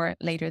lot more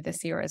later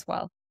this year as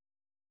well.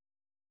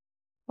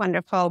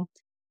 Wonderful.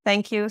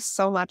 Thank you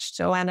so much,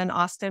 Joanne and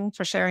Austin,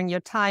 for sharing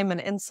your time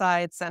and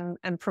insights and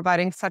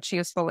providing such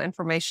useful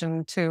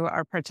information to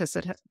our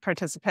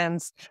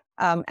participants.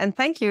 And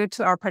thank you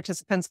to our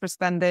participants for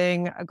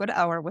spending a good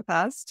hour with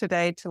us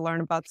today to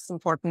learn about this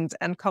important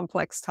and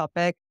complex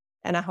topic.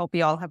 And I hope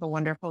you all have a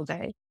wonderful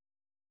day.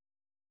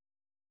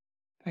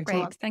 Thanks Great.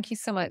 a lot. Thank you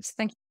so much.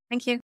 Thank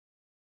you.